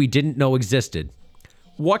feelings we didn't know existed.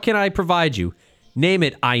 What can I provide you? Name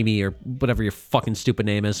it, Amy, or whatever your fucking stupid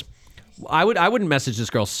name is. I wouldn't message this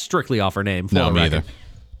girl strictly off her name. No, me either.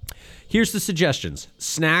 Here's the suggestions: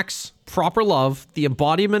 snacks, proper love, the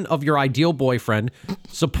embodiment of your ideal boyfriend,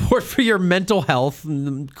 support for your mental health,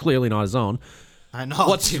 clearly not his own. I know.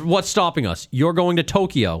 What's stopping us? You're going to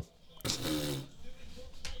Tokyo.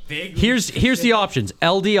 Here's the options: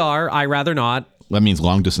 LDR, I rather not. That means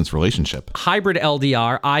long distance relationship. Hybrid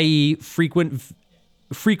LDR, i.e.,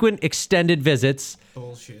 frequent extended visits.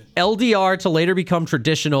 Bullshit. LDR to later become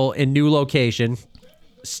traditional in new location.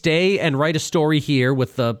 Stay and write a story here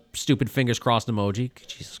with the stupid fingers crossed emoji.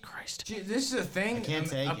 Jesus Christ. This is a thing. can't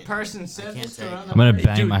take a it. person said this take around it. the I'm gonna party.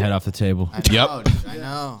 bang my head off the table. Yep. I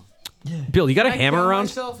know. Bill, you got a Can I hammer kill around?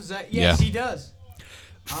 myself? Is that, yes, Yeah. he does.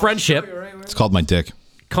 Friendship. I'll show you right where- It's called my dick.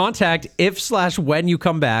 Contact if/when you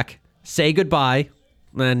come back. Say goodbye.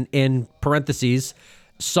 Then in parentheses,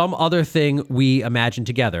 some other thing we imagine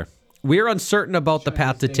together. We're uncertain about the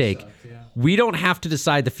path to take. We don't have to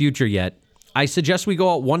decide the future yet. I suggest we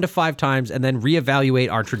go out 1 to 5 times and then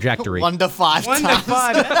reevaluate our trajectory. 1 to 5 1 to times.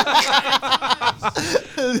 5.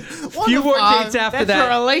 Few more dates after That's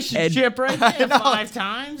that. a relationship right there. 5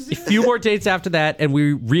 times. A few more dates after that, and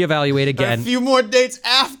we reevaluate A again. few more dates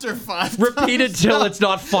after 5 Repeat times. until it's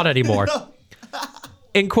not fun anymore.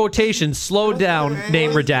 In quotations, slow down,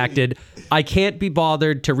 name redacted. I can't be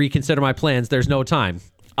bothered to reconsider my plans. There's no time.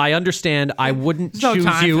 I understand. I wouldn't There's no choose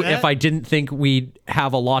time you for that. if I didn't think we'd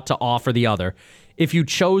have a lot to offer the other. If you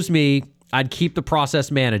chose me, I'd keep the process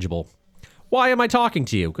manageable. Why am I talking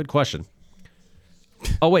to you? Good question.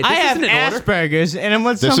 Oh, wait. This I have isn't in order. Asperger's, and I'm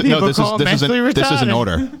what This some is, people no, call this mentally retarded. this is in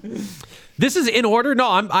order. This is in order? No,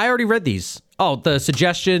 I already read these. Oh, the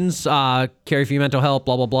suggestions, care for your mental health,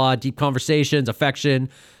 blah, blah, blah, deep conversations, affection,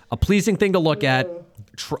 a pleasing thing to look at,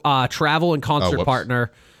 travel and concert whoops.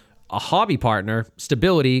 partner, a hobby partner,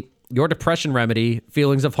 stability, your depression remedy,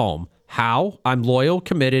 feelings of home. How? I'm loyal,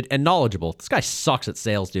 committed, and knowledgeable. This guy sucks at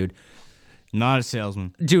sales, dude. Not a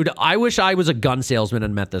salesman. Dude, I wish I was a gun salesman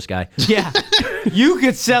and met this guy. Yeah. You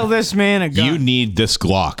could sell this man a gun. You need this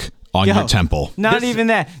Glock on Yo, your temple. Not This- even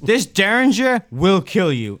that. This Derringer will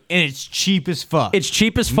kill you, and it's cheap as fuck. It's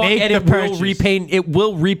cheap as fuck, Make and the it will purchase. repaint. It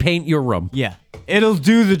will repaint your room. Yeah. It'll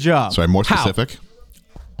do the job. Sorry, more How? specific.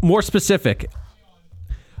 More specific,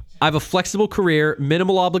 I have a flexible career,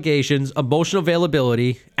 minimal obligations, emotional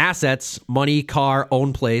availability, assets, money, car,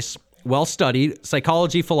 own place, well studied,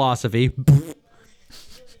 psychology, philosophy,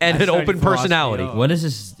 and an studied open philosophy, personality. oh. What is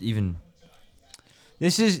this even?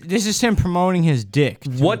 This is him promoting his dick. to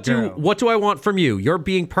What a do girl. I want from you? You're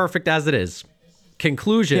being perfect as it is.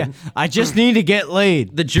 Conclusion. Yeah. I just need to get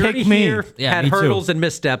laid. The journey Pick me. here Yeah, had me too. hurdles and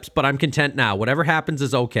missteps, but I'm content now. Whatever happens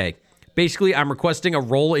is okay. Basically, I'm requesting a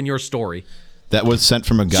role in your story. That was sent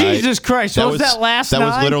from a guy. Jesus Christ! What was that last That was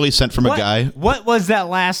line? literally sent from What- a guy. What was that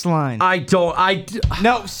last line?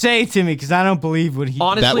 No, say it to me because I don't believe what he.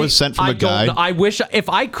 Honestly, That was sent from I a don't guy. know. I wish if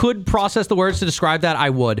I could process the words to describe that, I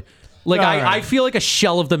would. Like All I right. feel like a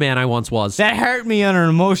shell of the man I once was. That hurt me on an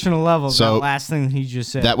emotional level. So, that last thing he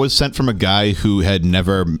just said. That was sent from a guy who had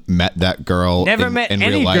never met that girl. Never in, met in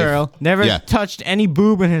any real life. girl. Never Yeah. touched any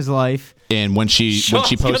boob in his life. And when she Sean's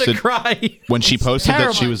gonna posted cry. when she posted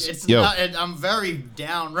that she was It's yo not, I'm very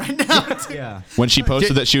down right now. Yeah. when she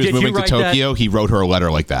posted that she was did you moving to write that? Tokyo, he wrote her a letter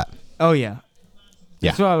like that. Oh yeah.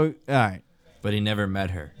 Yeah. That's why. All right. But he never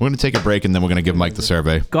met her. We're gonna take a break and then we're gonna give Mike the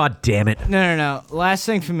survey. God damn it. No. Last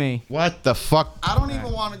thing for me. What the fuck? I don't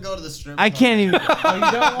even want to go to the strip I club. can't even. Oh, you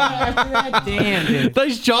don't want to after that? Damn, dude.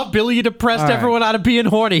 Nice job, Billy. You depressed All right. everyone out of being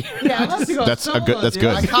horny. Yeah, let's go. That's a good. That's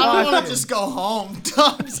good. I kind of want to just go home.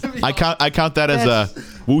 I count that as a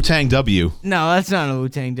Wu Tang W. No, that's not a Wu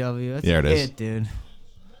Tang W. That's Yeah, it is. dude.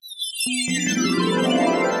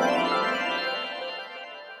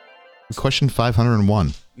 Question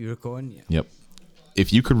 501. You recording? Yeah. Yep.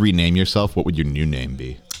 If you could rename yourself, what would your new name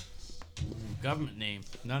be? Government name,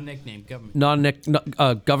 not a nickname.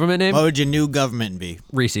 Government. Government name? What would your new government be?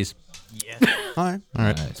 Reese's. Yes. All right. All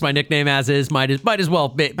right. It's my nickname as is. Might as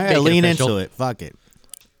well make Hey, it lean official. into it. Fuck it.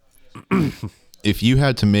 If you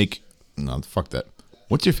had to make, no, fuck that.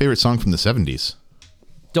 What's your favorite song from the 70s?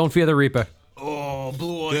 Don't Fear the Reaper. Oh,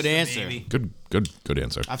 Blue Good Oyster, answer. baby. Good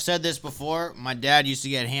answer. I've said this before. My dad used to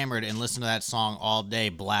get hammered and listen to that song all day,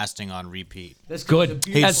 blasting on repeat. That's Good.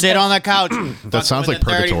 He'd As- sit on the couch. That sounds like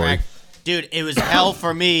purgatory. Dude, it was hell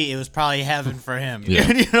for me. It was probably heaven for him. Yeah.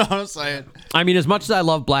 You know what I'm saying? I mean, as much as I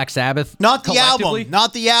love Black Sabbath, Not the collectively- album.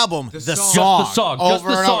 Not the album. The song. song. Just the song. Over Just the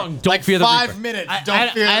and song. over. Don't like fear the 5 Reaper. minutes. I- Don't I-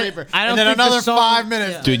 fear I- the Reaper. I don't And then think the another song- 5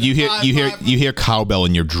 minutes. yeah. Dude, you hear Five you hear cowbell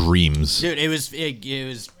in your dreams. Dude, it was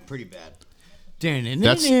pretty bad.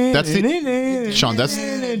 That's the Sean. That's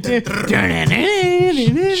Sean.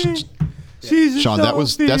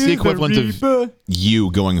 That's the equivalent of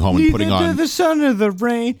you going home and putting on. the sun or the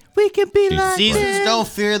rain. We can be Jesus like. Christ. Seasons don't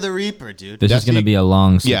fear the Reaper, dude. This That's is going to the- be a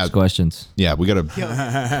long 6 Yeah. questions. Yeah, we gotta.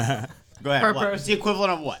 Go ahead. What? It's the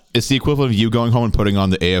equivalent of what? It's the equivalent of you going home and putting on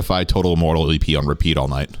the AFI Total Immortal EP on repeat all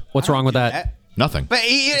night. what's wrong with that? Nothing. But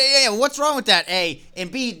yeah, what's wrong with that? A and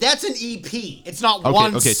B. That's an EP. It's not Okay,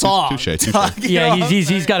 one okay, song. touche. You know Yeah, what I'm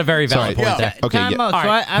he's got a very valid Sorry. point Yeah. there. Okay, Time yeah. out. So All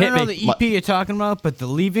right, I don't hit know me. the EP you're talking about, but the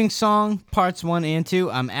Leaving song, parts 1 and 2,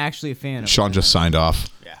 I'm actually a fan of. Sean just signed off.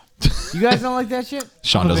 You guys don't like that shit?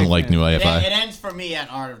 Sean I'm a doesn't big like fan. new It AFI. ends for me at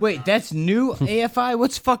Art of Wait, that's new AFI?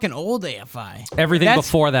 What's fucking old AFI? Everything That's-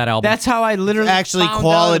 before that album. That's how I literally Actually, found out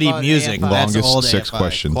quality about music. AFI. That's Longest old 6 AFI.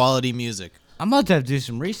 questions. Quality music. I'm about to have to do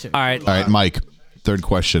some research. All right. All right, Mike. Third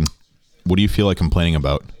question. What do you feel like complaining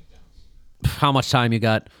about? How much time you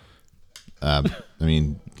got? I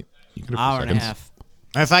mean, you could have Hour and a half.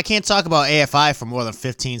 If I can't talk about AFI for more than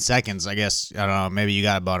 15 seconds, I guess, I don't know, maybe you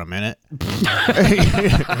got about a minute. You know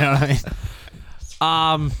what I mean?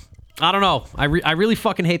 I don't know. I really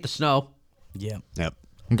fucking hate the snow. Yeah. Yep.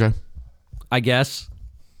 Okay. I guess.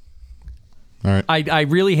 All right. I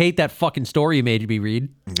really hate that fucking story you made me read.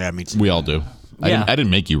 Yeah, me too. We all do. Yeah. I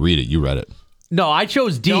didn't make you read it. You read it. No, I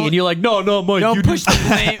chose D, and you're like, no, Mike. Don't you push do, the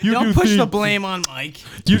blame. Don't do push C. the blame on Mike.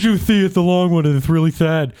 You do C. It's the long one, and it's really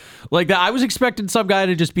sad. Like that. I was expecting some guy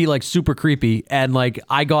to just be like super creepy, and like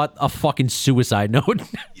I got a fucking suicide note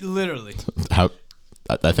Literally. How?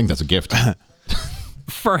 I think that's a gift. All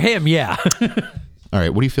for him. Yeah. right.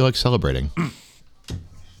 What do you feel like celebrating?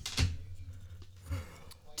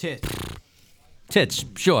 Tit. Tits.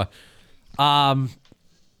 Sure.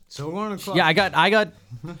 So we're going to club. Yeah,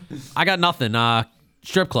 I got nothing.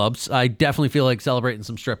 Strip clubs. I definitely feel like celebrating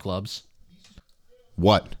some strip clubs.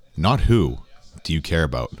 What? Not who. Do you care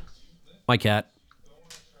about? My cat.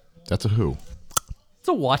 That's a who. It's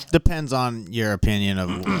a what? Depends on your opinion of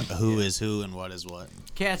who is who and what is what.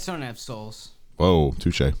 Cats don't have souls. Whoa,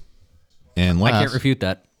 touche. And last, I can't refute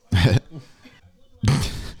that.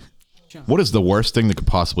 what is the worst thing that could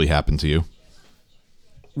possibly happen to you?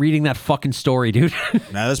 Reading that fucking story, dude.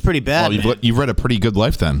 No, that's pretty bad. Well, man. you've read a pretty good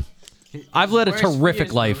life then. I've led a Worst terrific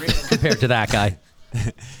fears life were real. compared to that guy. All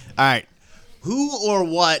right. Who or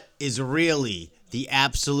what is really the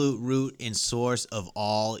absolute root and source of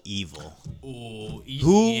all evil? Oh, easy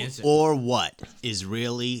Who answer. or what is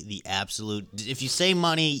really the absolute? If you say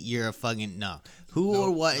money, you're a fucking no. Who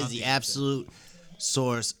or what is the absolute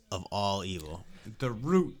source of all evil? The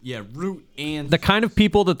root. Yeah, root and. The kind of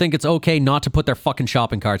people that think it's okay not to put their fucking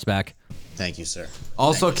shopping carts back. Thank you, sir.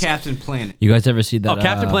 Also, Captain Planet. You guys ever see that? Oh,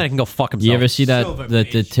 Captain Planet can go fuck himself. You ever see that Silver the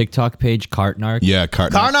page. TikTok page Cartnark? Yeah,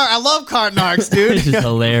 Cartnark. Cartnark, I love Cartnarks, dude. This is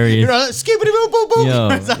hilarious. You know, skippity boop boop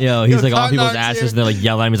boop. Yo, he's like on people's Cartnarks, asses dude. and they're like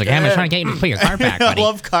yelling at him. He's like, hey, I'm trying to get you to put your cart back, I buddy.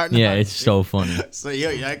 love Cartnarks. Yeah, it's so funny. So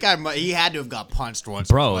yeah, that guy, he had to have got punched once,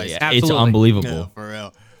 Bro, or twice. it's Absolutely. unbelievable. No, for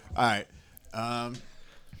real. All right.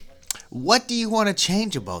 What do you want to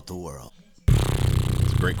change about the world?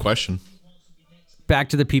 That's a great question. Back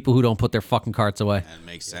to the people who don't put their fucking carts away. That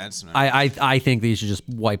makes sense. Man. I think they should just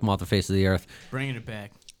wipe them off the face of the earth. Bringing it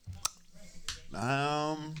back.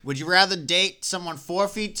 Would you rather date someone 4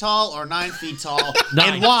 feet tall or 9 feet tall?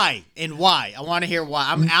 9. And why? And why? I want to hear why.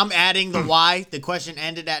 I'm adding the why. The question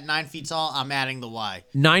ended at 9 feet tall. I'm adding the why.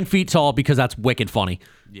 9 feet tall because that's wicked funny.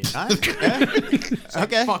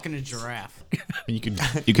 Okay. Fucking a giraffe. You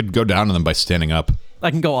could go down on them by standing up.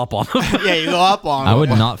 I can go up on them. Yeah, you go up on. I would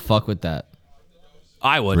not fuck with that.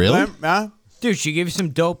 I would. Really? Dude, she gave you some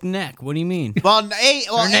dope neck. What do you mean? Well, hey,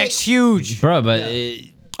 well, Her neck's huge. Bro, but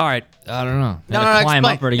All right. I don't know. No, I had to climb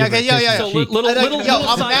explain. up her to give her Okay, a kiss yeah. on So the cheek. little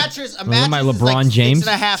a side- mattress. A Remember mattress my is like LeBron James?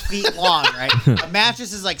 6.5 feet long, right? A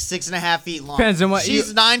mattress is like 6.5 feet long. Depends on what She's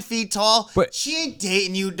you- 9 feet tall. But- she ain't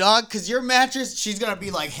dating you, dog, because your mattress, she's gonna be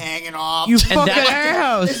like hanging off. You fucking that-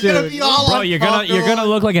 ass, it's gonna dude. be all Bro, you're gonna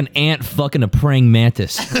look like an ant fucking a praying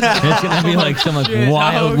mantis. It's gonna be like some like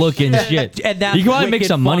wild looking shit. And that's you can probably make wicked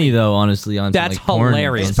some money though, honestly. On That's some, like, porn,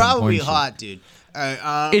 hilarious. on It's some probably porn shit. hot, dude. All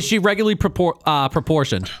right, Is she regularly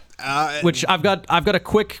proportioned? Which I've got a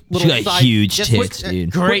quick She little got side, huge just tits,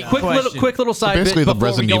 dude. Great quick little side Basically, bit the before we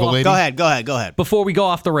Resident go Evil off- lady. go ahead. Before we go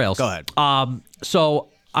off the rails. Go ahead. So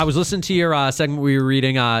I was listening to your segment where you were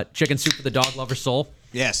reading Chicken Soup for the Dog Lover's Soul.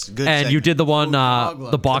 Yes, good. And you segment. did the one,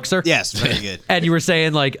 the boxer. Yes, very good. And you were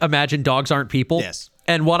saying, like, imagine dogs aren't people. Yes.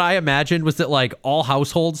 And what I imagined was that, like, all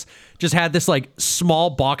households just had this, like, small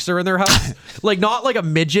boxer in their house. Like, not like a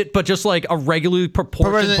midget, but just, like, a regularly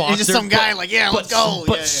proportioned boxer. He's just some guy, but- like, yeah, but, let's go.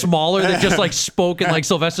 But Yeah. smaller that just, like, spoke in, like,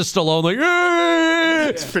 Sylvester Stallone, like,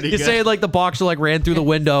 it's pretty you good. saying, like, the boxer, like, ran through the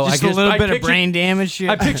window. Just I a guess, little I bit of pictured- brain damage shit.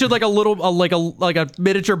 I pictured, like, like a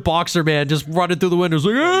miniature boxer man just running through the windows,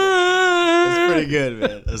 like, That's pretty good,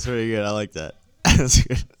 man. That's pretty good. I like that. That's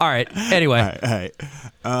good. All right. Anyway. All right.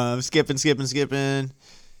 Skipping.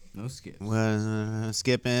 No skip.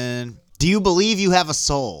 Skipping. Do you believe you have a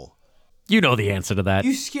soul? You know the answer to that.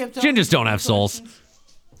 You skipped. Gingers don't have souls.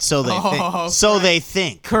 So they think. Oh, So they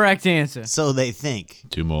think. Correct answer. So they think.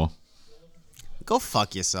 2 more. Go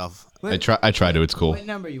fuck yourself. I try to. It's cool. What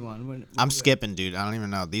number you on? I'm skipping, dude. I don't even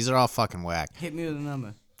know. These are all fucking whack. Hit me with a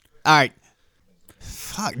number. All right.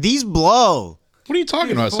 Fuck. These blow. What are you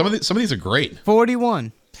talking about? Some of these are great.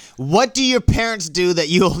 41. What do your parents do that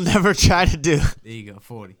you'll never try to do? There you go.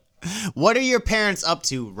 40. What are your parents up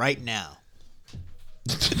to right now?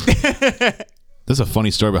 There's a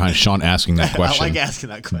funny story behind Sean asking that I question. like asking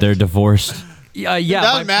that question. They're divorced. Yeah. It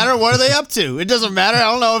doesn't matter. What are they up to? It doesn't matter. I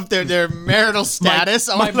don't know if their marital status.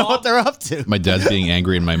 I don't know what they're up to. My dad's being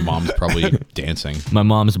angry and my mom's probably dancing. My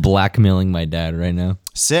mom's blackmailing my dad right now.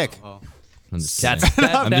 Sick. I'm just That's kidding.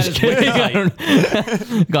 that, I'm that just is kidding. wicked I tight.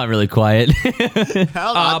 don't- Got really quiet.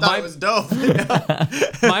 Hell, I thought it was dope.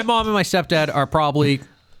 My mom and my stepdad are probably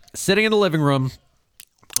sitting in the living room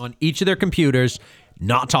on each of their computers,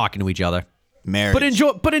 not talking to each other, Marriage.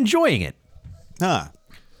 but enjoying it. Huh.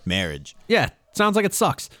 Marriage. Yeah, sounds like it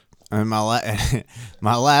sucks. And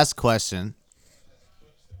my last question.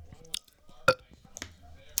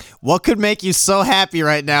 What could make you so happy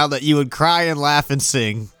right now that you would cry and laugh and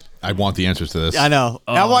sing? I want the answers to this. I know.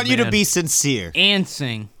 I want you to man. be sincere. And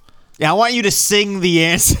sing. Yeah, I want you to sing the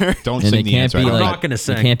answer. Don't And they sing the can't answer. be I don't like, know. not gonna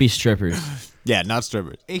sing. They can't be strippers. Yeah, not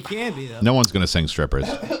strippers. It can be, though. No one's gonna sing strippers.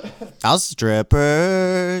 I'll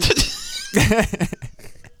strippers.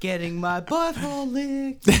 Getting my butthole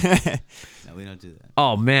licked. No, we don't do that.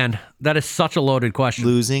 Oh man, that is such a loaded question.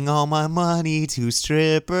 Losing all my money to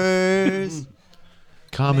strippers.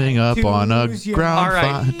 Coming up on a Choose your ground, All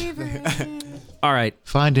right. All right.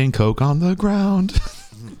 finding coke on the ground.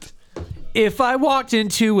 If I walked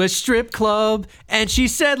into a strip club and she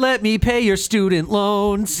said, "Let me pay your student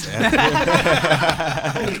loans,"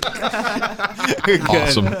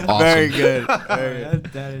 Awesome. Very good.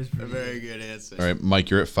 That is pretty Very good answer. All right, Mike,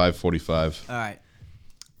 you're at 5:45. All right.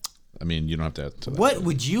 I mean, you don't have to add to that. What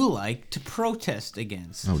would you like to protest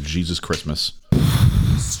against? Oh, Jesus Christmas.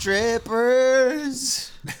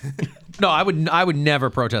 Strippers. no, I would never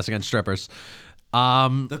protest against strippers.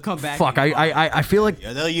 They'll come back. Fuck, I feel like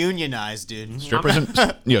Yeah, they'll unionize, dude.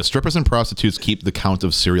 Strippers and prostitutes keep the count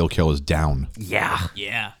of serial killers down. yeah.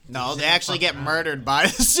 Yeah. No, they actually get murdered by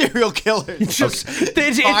the serial killers.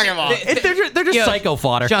 They're just psycho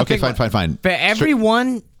fodder. John, Okay, think fine. For every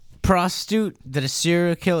one prostitute that a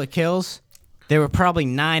serial killer kills, there were probably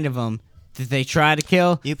 9 of them that they tried to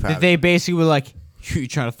kill. You that probably- they basically were like, "You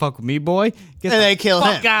trying to fuck with me, boy?" Get And the they kill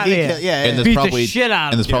fuck him. out He of here. kill- yeah, And yeah. there's Beat the shit out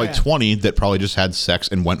of and there's them. probably 20 that probably just had sex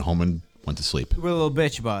and went home and went to sleep. We're a little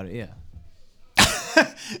bitch about it. Yeah.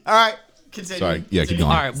 All right. Continue. Sorry. Yeah, keep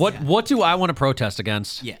going. All right, what do I want to protest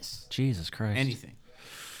against? Yes. Jesus Christ. Anything.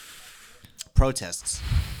 Protests.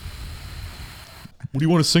 What do you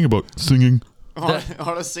want to sing about? Singing. I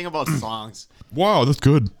want to sing about songs. Wow, that's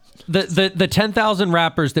good. The 10,000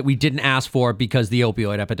 rappers that we didn't ask for because the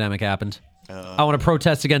opioid epidemic happened. I want to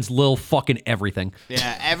protest against Lil fucking everything.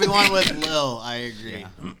 Yeah, everyone with Lil. I agree.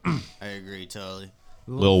 I agree totally.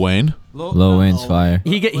 Lil Wayne. Lil Wayne's fire.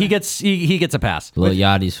 He gets a pass. Lil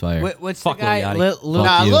Yachty's fire. What's Fuck the guy? Lil Yachty.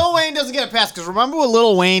 Nah, you. Lil Wayne doesn't get a pass because remember when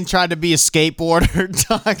Lil Wayne tried to be a skateboarder?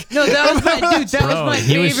 Dog? No, that was my dude. That was Bro, my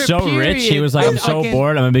he was favorite so rich. He period. was like, I'm so Fucking-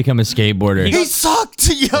 bored. I'm gonna become a skateboarder. He sucked.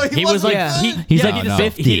 Yo, He was like, Yeah. he's Yeah, like no.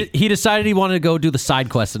 50. He decided he wanted to go do the side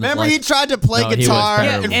quest in his Remember life. he tried to play No, he was guitar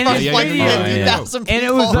terrible. in And front his of like video- 50,000 people. And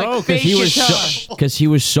it was like Bro, fake he was guitar. because he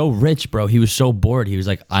was so rich, bro. He was so bored. He was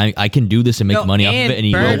like, I can do this and make No, money off of and it, and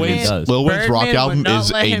he Birdman- really does. Lil Wayne's rock Birdman album would not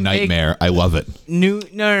is let a him make nightmare. I love it.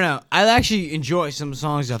 No. I actually enjoy some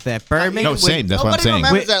songs off that. Birdman. No, would- same. That's what I'm Nobody saying.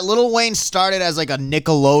 remembers that Lil Wayne started as like a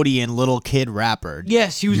Nickelodeon little kid rapper.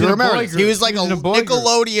 Yes, he was You in a remember boy this? group. He was like a in boy group.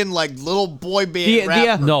 Nickelodeon like little boy band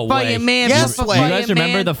rapper. No way. Fighting Man. Yes Papa way. Do you Fighting guys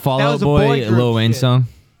remember Man. the That Fall Out was a Boy boy group Lil Wayne shit. song?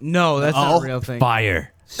 No, that's No. not a real thing.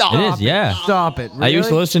 Fire. Stop. It is, yeah. Stop it. I used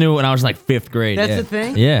to Really? listen to it when I was like 5th grade. That's yeah. the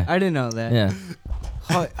thing? Yeah. I didn't know that. Yeah.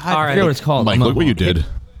 All All I right. forget what it's called. Mike, I'm not- look what you did.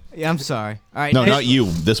 Yeah, I'm sorry. All right. No, next- not you.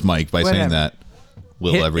 This Mike by saying Whatever. that.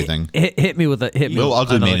 Lil everything. Hit me with a hit me. Lil with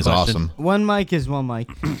Ugly another Man is question. awesome. One mic is one mic.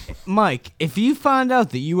 Mike, if you found out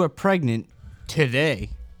that you were pregnant today,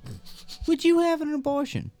 would you have an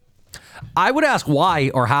abortion? I would ask why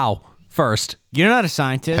or how first. You're not a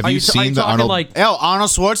scientist. Have Are you are seen the talking Arnold? like? Yo, Arnold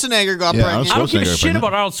Schwarzenegger got Yeah, pregnant. I don't give a Schwarzenegger shit pregnant.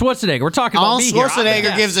 about Arnold Schwarzenegger. We're talking about Arnold me here. I'm the Schwarzenegger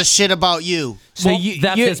guest. gives a shit about you. So Well,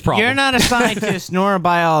 that's his problem. You're not a scientist nor a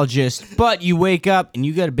biologist, but you wake up and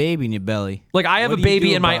you got a baby in your belly. Like I have What a do you baby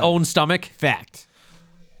do in my about it? own stomach. Fact.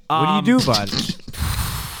 What do you do about it?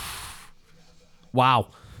 Wow.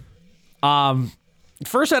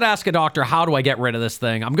 First I'd ask a doctor, how do I get rid of this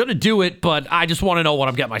thing? I'm gonna do it, but I just want to know what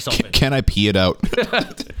I'm getting myself in. Can I pee it out?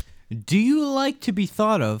 Do you like to be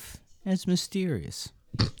thought of as mysterious?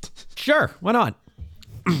 Sure, why not?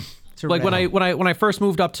 It's a Like when rat. I first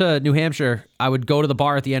moved up to New Hampshire, I would go to the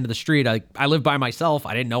bar at the end of the street. I lived by myself.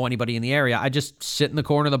 I didn't know anybody in the area. I just sit in the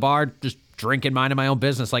corner of the bar, just drinking, minding my own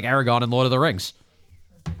business, like Aragorn in Lord of the Rings.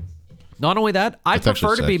 Not only that, I That's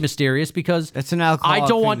prefer actually to be sick. mysterious because That's an alcoholic I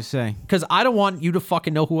don't thing want to say. because I don't want you to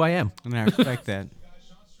fucking know who I am. And I respect that.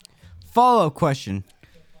 Follow-up question.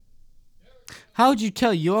 How would you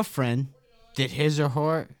tell your friend that his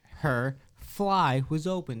or her fly was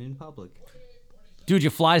open in public? Dude,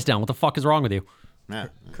 your fly's down. What the fuck is wrong with you?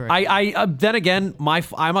 Correct. I then again,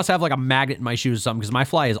 I must have like a magnet in my shoes or something because my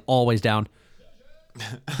fly is always down.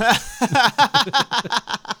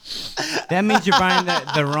 That means you're buying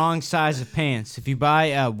the wrong size of pants. If you buy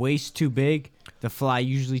a waist too big, the fly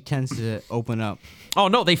usually tends to open up. Oh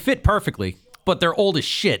no, they fit perfectly, but they're old as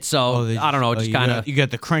shit. So I don't know, just you kind got- of You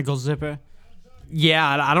got the crinkle zipper.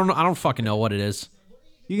 yeah. I don't fucking know what it is.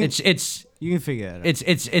 You can, It's you can figure that out.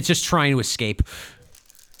 it's just trying to escape.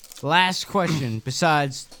 Last question.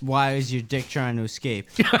 Besides, why is your dick trying to escape?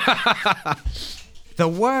 The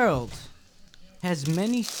world has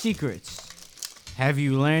many secrets. Have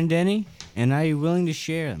you learned any? And are you willing to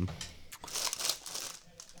share them?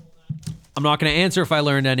 I'm not going to answer if I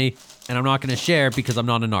learned any, and I'm not going to share because I'm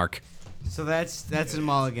not a narc. So that's a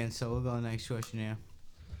mulligan. So we'll go to the next question now.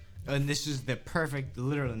 And this is the perfect,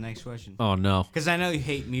 literally next question. Oh no. Because I know you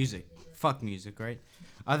hate music. Fuck music, right?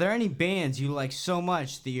 Are there any bands you like so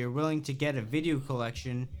much that you're willing to get a video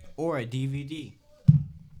collection or a DVD?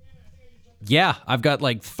 Yeah, I've got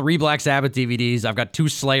like 3 Black Sabbath DVDs. I've got 2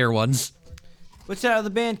 Slayer ones. What's that other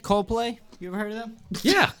band? Coldplay? You ever heard of them?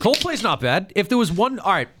 Yeah, Coldplay's not bad. If there was one,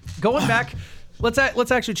 all right, going back, let's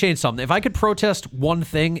actually change something. If I could protest one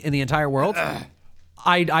thing in the entire world,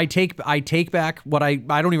 I take back what I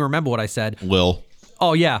don't even remember what I said. Lil.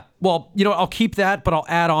 Oh yeah, well you know what, I'll keep that, but I'll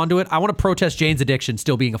add on to it. I want to protest Jane's Addiction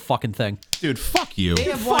still being a fucking thing. Dude, fuck you. They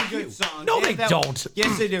have one good song. No, have they that don't. one.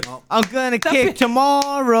 Yes, they do. I'm gonna kick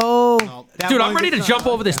tomorrow. That Dude, one I'm ready good to song. jump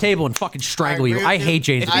over this table and fucking strangle you. agree I with hate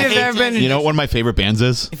you. Jane's If I you've Addiction. hate ever been, You know what one of my favorite bands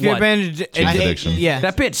is? if you've What? been, Jane's Addiction. yeah.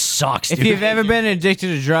 That bitch sucks, If dude. you've ever been addicted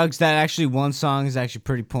to drugs, that actually one song is actually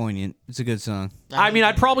pretty poignant. It's a good song. I mean,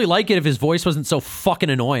 I'd probably like it if his voice wasn't so fucking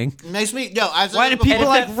annoying. Makes me I've Why said do it people before.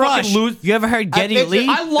 like that Rush? fucking You ever heard Geddy picture- Lee?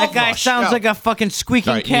 I love that guy Rush. sounds No. like a fucking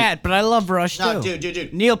squeaking Sorry, cat, but I love Rush No, too.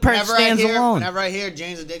 dude. Neil Peart Whenever stands alone. Whenever I hear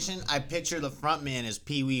Jane's Addiction, I picture the front man as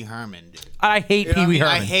Pee Wee Herman, dude. I hate You know Pee what I Wee mean?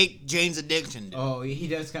 Herman. I hate Jane's Addiction, dude. Oh, he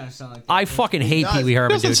does kind of sound like that. I fucking hate does. Pee Wee It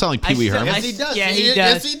Herman, doesn't dude. sound like Pee Wee still- Herman. Yes, he does. Yeah, he does.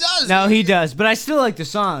 Yes, he does. No, he does. But I still like the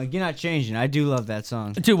song. You're not changing. I do love that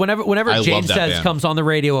song. Dude, whenever I love Jane that Says band. comes on the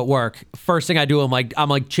radio at work, first thing I do, I'm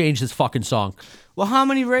like, change this fucking song. Well, how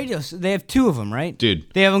many radios? They have 2 of them, right?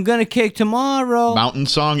 Dude. They have "I'm Gonna Kick Tomorrow." Mountain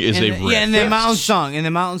Song is and a the, riff. yeah, and the Mountain Song. And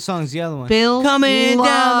the Mountain Song's the other one. Bill coming down the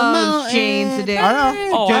loves mountain. Jane's Addiction. I know.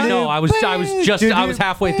 Oh, I know. I was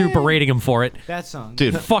halfway through berating him for it. That song.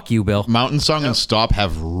 Dude, Fuck you, Bill. Mountain Song and Stop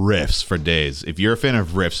have riffs for days. If you're a fan of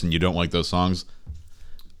riffs and you don't like those songs,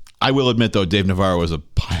 I will admit though, Dave Navarro is a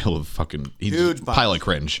pile of fucking Huge pile of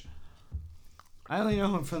cringe. I only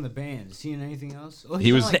know him from the band. Is he in anything else? Well, He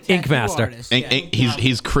he's was like the Ink tattoo Master. artist.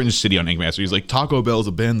 He's cringe city on Ink Master. He's like Taco Bell's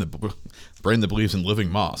a brand that believes in living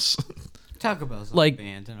moss. Taco Bell's Like- like a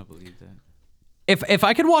band. I don't believe that. If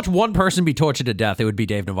I could watch one person be tortured to death, it would be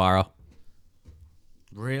Dave Navarro.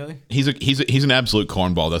 Really? He's an absolute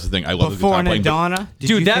cornball. That's the thing. I love Before the guitar playing. Madonna? Did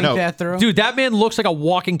Dude, you that- think No. that through? Dude, that man looks like a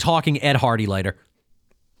walking, talking Ed Hardy lighter.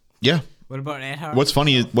 Yeah. What about Ed Hardy? What's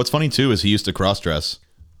funny too is he used to cross dress.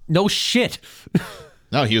 No shit.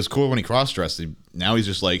 No, he was cool when he cross dressed. Now he's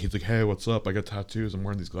just like hey, what's up? I got tattoos. I'm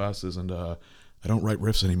wearing these glasses, and I don't write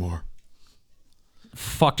riffs anymore.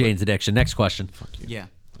 Fuck Jane's Addiction. Next question. Yeah.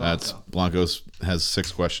 That's Blancos has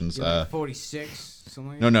 6 questions. 46,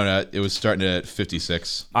 something like No, it was starting at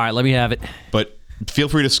 56. All right, let me have it. But feel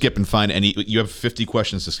free to skip and find any. You have 50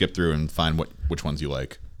 questions to skip through and find which ones you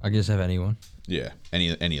like. I can just have anyone. Yeah, any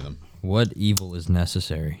of them. What evil is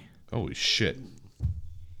necessary? Holy shit!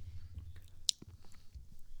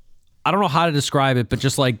 I don't know how to describe it, but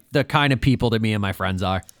just like the kind of people that me and my friends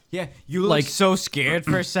are. Yeah, you look Like- so scared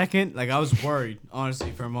for a second. Like I was worried,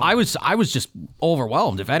 honestly, for a moment. I was just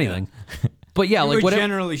overwhelmed, if anything. But yeah, You like were whatever,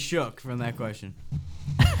 generally shook from that question.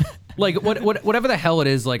 like whatever the hell it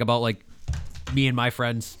is, like about like me and my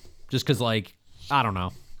friends, just because like I don't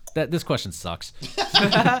know. This question sucks.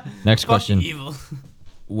 Next question. Evil.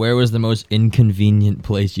 Where was the most inconvenient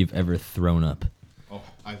place you've ever thrown up? Oh,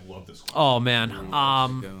 I love this. Oh man.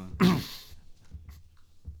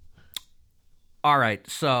 All right,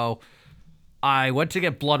 so I went to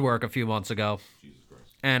get blood work a few months ago,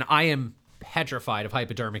 and I am petrified of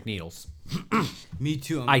hypodermic needles. Me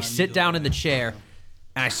too. I sit down in the chair,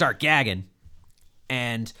 and I start gagging,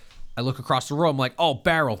 and I look across the room like, oh,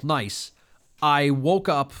 barrel, nice. I woke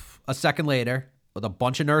up a second later with a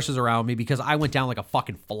bunch of nurses around me because I went down like a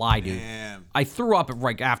fucking fly, dude. Damn. I threw up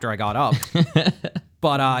right after I got up.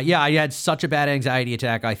 But yeah, I had such a bad anxiety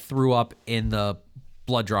attack, I threw up in the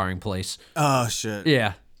blood drawing place. Oh shit.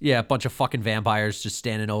 Yeah. Yeah, a bunch of fucking vampires just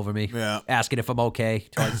standing over me, asking if I'm okay.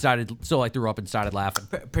 So I threw up and started laughing.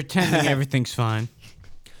 pretending everything's fine.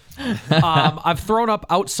 I've thrown up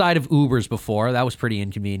outside of Ubers before. That was pretty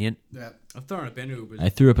inconvenient. I've thrown up in Ubers. I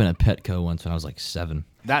threw up in a Petco once when I was like 7.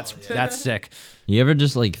 That's sick. You ever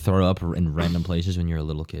just like throw up in random places when you're a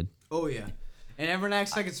little kid? Oh yeah. And everyone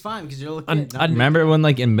acts like it's fine because you're a little kid. I Remember when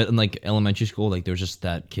like in like elementary school, like there was just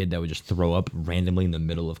that kid that would just throw up randomly in the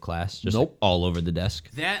middle of class, just like, all over the desk.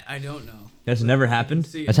 That I don't know. That's never happened.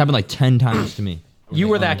 That's happened like 10 times to me. You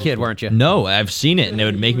were that kid, weren't you? No, I've seen it, and it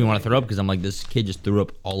would make me want to throw up because I'm like, this kid just threw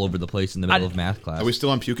up all over the place in the middle of math class. Are we still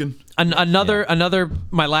on puking? Another,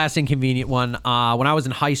 my last inconvenient one. When I was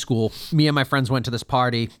in high school, me and my friends went to this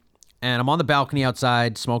party, and I'm on the balcony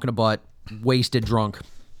outside smoking a butt, wasted, drunk,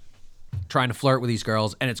 trying to flirt with these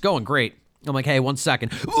girls, and it's going great. I'm like, hey, 1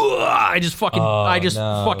 second. I just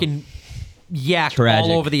fucking yacked Tragic.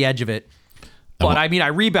 all over the edge of it. But I mean, I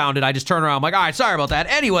rebounded. I just turned around. I'm like, all right, sorry about that.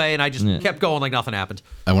 Anyway, and I just kept going like nothing happened.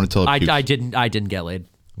 I want to tell a puke. I didn't get laid.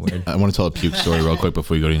 Weird. I want to tell a puke story real quick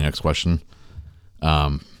before you go to the next question. I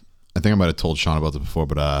think I might have told Sean about this before,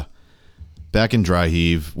 but back in Dry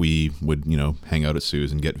Heave, we would, hang out at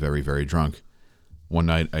Sue's and get very, very drunk. One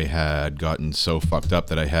night I had gotten so fucked up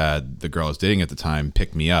that I had the girl I was dating at the time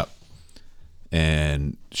pick me up,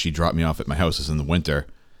 and she dropped me off at my house. This is in the winter.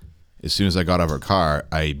 As soon as I got out of her car,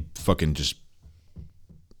 I fucking just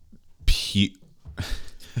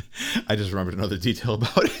I just remembered another detail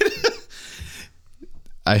about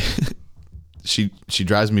it. She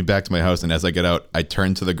drives me back to my house, and as I get out, I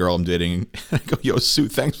turn to the girl I'm dating and I go, yo, Sue,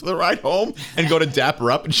 thanks for the ride home, and go to dap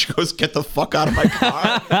her up, and she goes, get the fuck out of my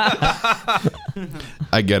car.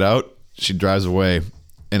 I get out, she drives away,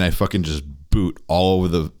 and I fucking just boot all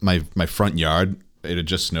over my front yard. It had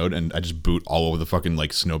just snowed, and I just boot all over the fucking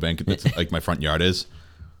like snowbank that's like my front yard is,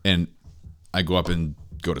 and I go up and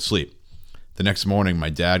go to sleep. The next morning, my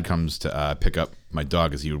dad comes to pick up my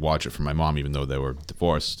dog as he would watch it for my mom, even though they were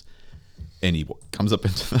divorced. And he comes up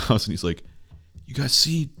into the house and he's like, you guys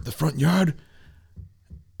see the front yard?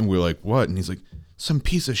 And we're like, what? And he's like, some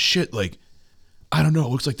piece of shit. Like, I don't know. It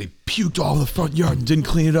looks like they puked all over the front yard and didn't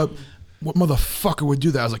clean it up. What motherfucker would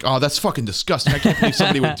do that? I was like, oh, that's fucking disgusting. I can't believe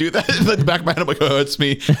somebody would do that. In the back of my head, I'm like, oh, it's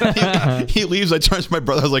me. He leaves. I turn to my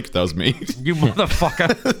brother. I was like, that was me. You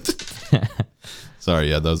motherfucker. Sorry,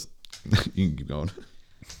 yeah, those. You can keep going.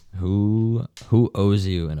 Who owes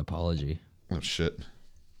you an apology? Oh shit.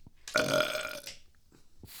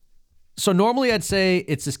 So normally I'd say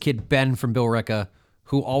it's this kid Ben from Billerica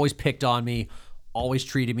who always picked on me, always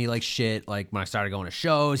treated me like shit. Like when I started going to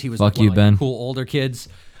shows, he was Fuck like one you, of, like, Ben. the cool older kids.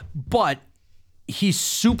 But he's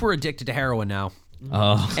super addicted to heroin now.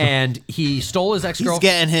 Oh, And he stole his He's ex-girlfriend.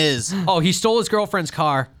 getting his. Oh, he stole his girlfriend's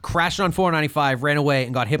car, crashed on 495, ran away,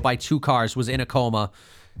 and got hit by 2 cars. Was in a coma.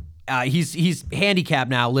 He's handicapped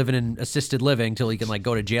now, living in assisted living till he can like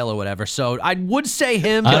go to jail or whatever. So I would say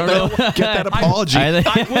him. I don't know. Get that apology.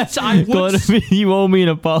 I would You owe me an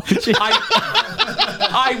apology.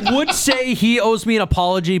 I would say he owes me an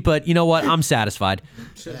apology, but you know what? I'm satisfied.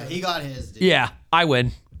 Yeah, he got his. Dude. Yeah, I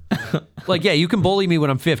win. Like, yeah, you can bully me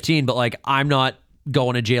when I'm 15, but like, I'm not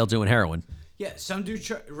going to jail doing heroin. Yeah, some dude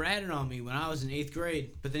ratted on me when I was in 8th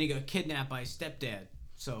grade, but then he got kidnapped by his stepdad.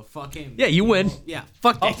 So fuck him. Yeah, you win. Yeah,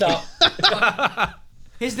 fuck that kid.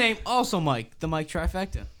 His name also Mike, the Mike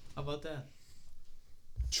trifecta. How about that?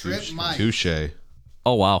 Trip Mike. Touche.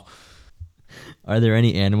 Oh wow. Are there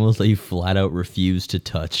any animals that you flat out refuse to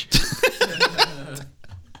touch?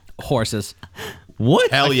 Horses.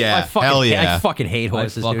 What? Hell yeah. I fucking, Hell yeah. I fucking hate I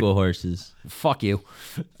horses, fuck dude. with horses. Fuck you.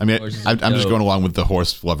 I mean, Horses I'm are just dope. going along with the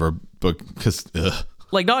horse lover book because.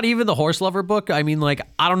 Like, not even the horse lover book. I mean, like,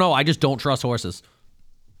 I don't know. I just don't trust horses.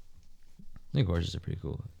 I think horses are pretty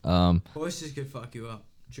cool. Horses could fuck you up.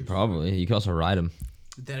 True. Probably. You can also ride them.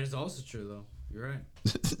 That is also true, though. You're right.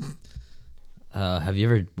 Have you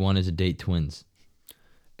ever wanted to date twins?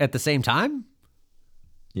 At the same time?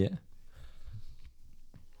 Yeah.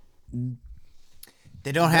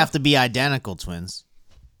 They don't have to be identical twins.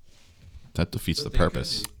 That defeats the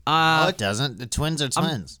purpose. No, it doesn't. The twins are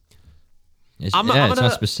twins. It's, I'm it's gonna-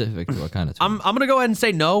 not specific to what kind of twins. I'm gonna go ahead and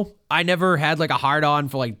say no. I never had like a hard on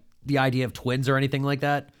for like the idea of twins or anything like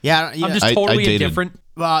that. Yeah, I'm just I totally dated- indifferent.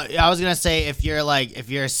 Well, I was gonna say if you're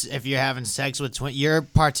having sex with twins, you're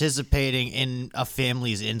participating in a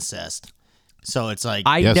family's incest. So it's like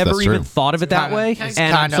I Yes, never that's even true. thought of it that way, It's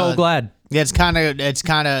and I'm so kinda- glad. yeah, it's kind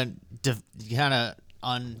of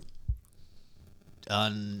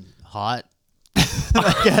unhot,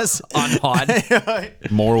 I guess.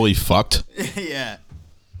 Unhot. Morally fucked. Yeah.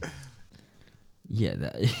 yeah.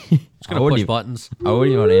 That, Just gonna push buttons. I wouldn't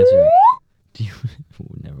even want to answer. Do you?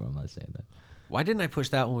 Never. I'm not saying that. Why didn't I push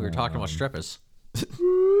that when we were talking about strippers?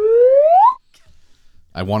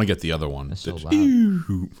 I want to get the other one. That's so The- loud.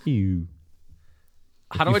 Ew.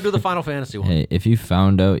 How do I do the Final Fantasy one? Hey, if you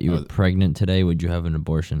found out you were pregnant today, would you have an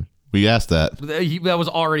abortion? We asked that. That was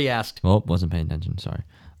already asked. Well, wasn't paying attention. Sorry.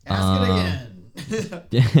 Ask it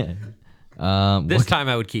again. This time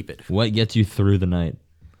I would keep it. What gets you through the night?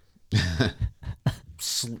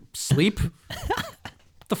 Sleep?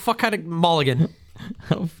 The fuck kind of mulligan?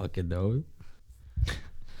 I don't fucking know.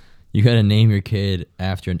 You gotta name your kid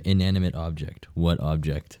after an inanimate object. What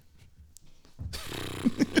object?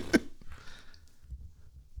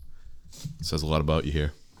 Says a lot about you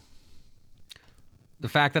here. The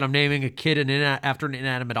fact that I'm naming a kid after an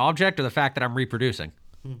inanimate object, or the fact that I'm reproducing?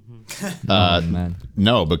 Oh, man.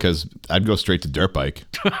 No, because I'd go straight to dirt bike.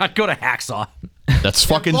 I'd go to Hacksaw. That's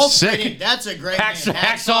fucking Both sick. pretty- That's a great Hacksaw. name.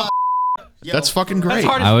 Hacksaw. Yo, That's fucking great.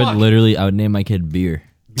 hard as I fuck. would name my kid Beer.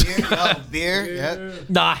 Beer. Oh, beer. Yeah.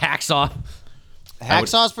 Nah, Hacksaw.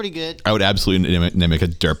 Hacksaw's pretty good. I would absolutely name a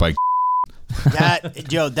dirt bike.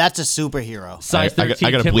 That's a superhero. Size I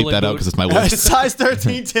 13 gotta bleep Timberland that out boot. because it's my list. Size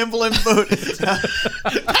 13 Timberland boot.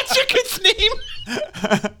 That's your kid's name.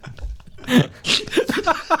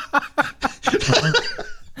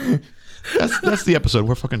 That's the episode.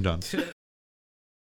 We're fucking done.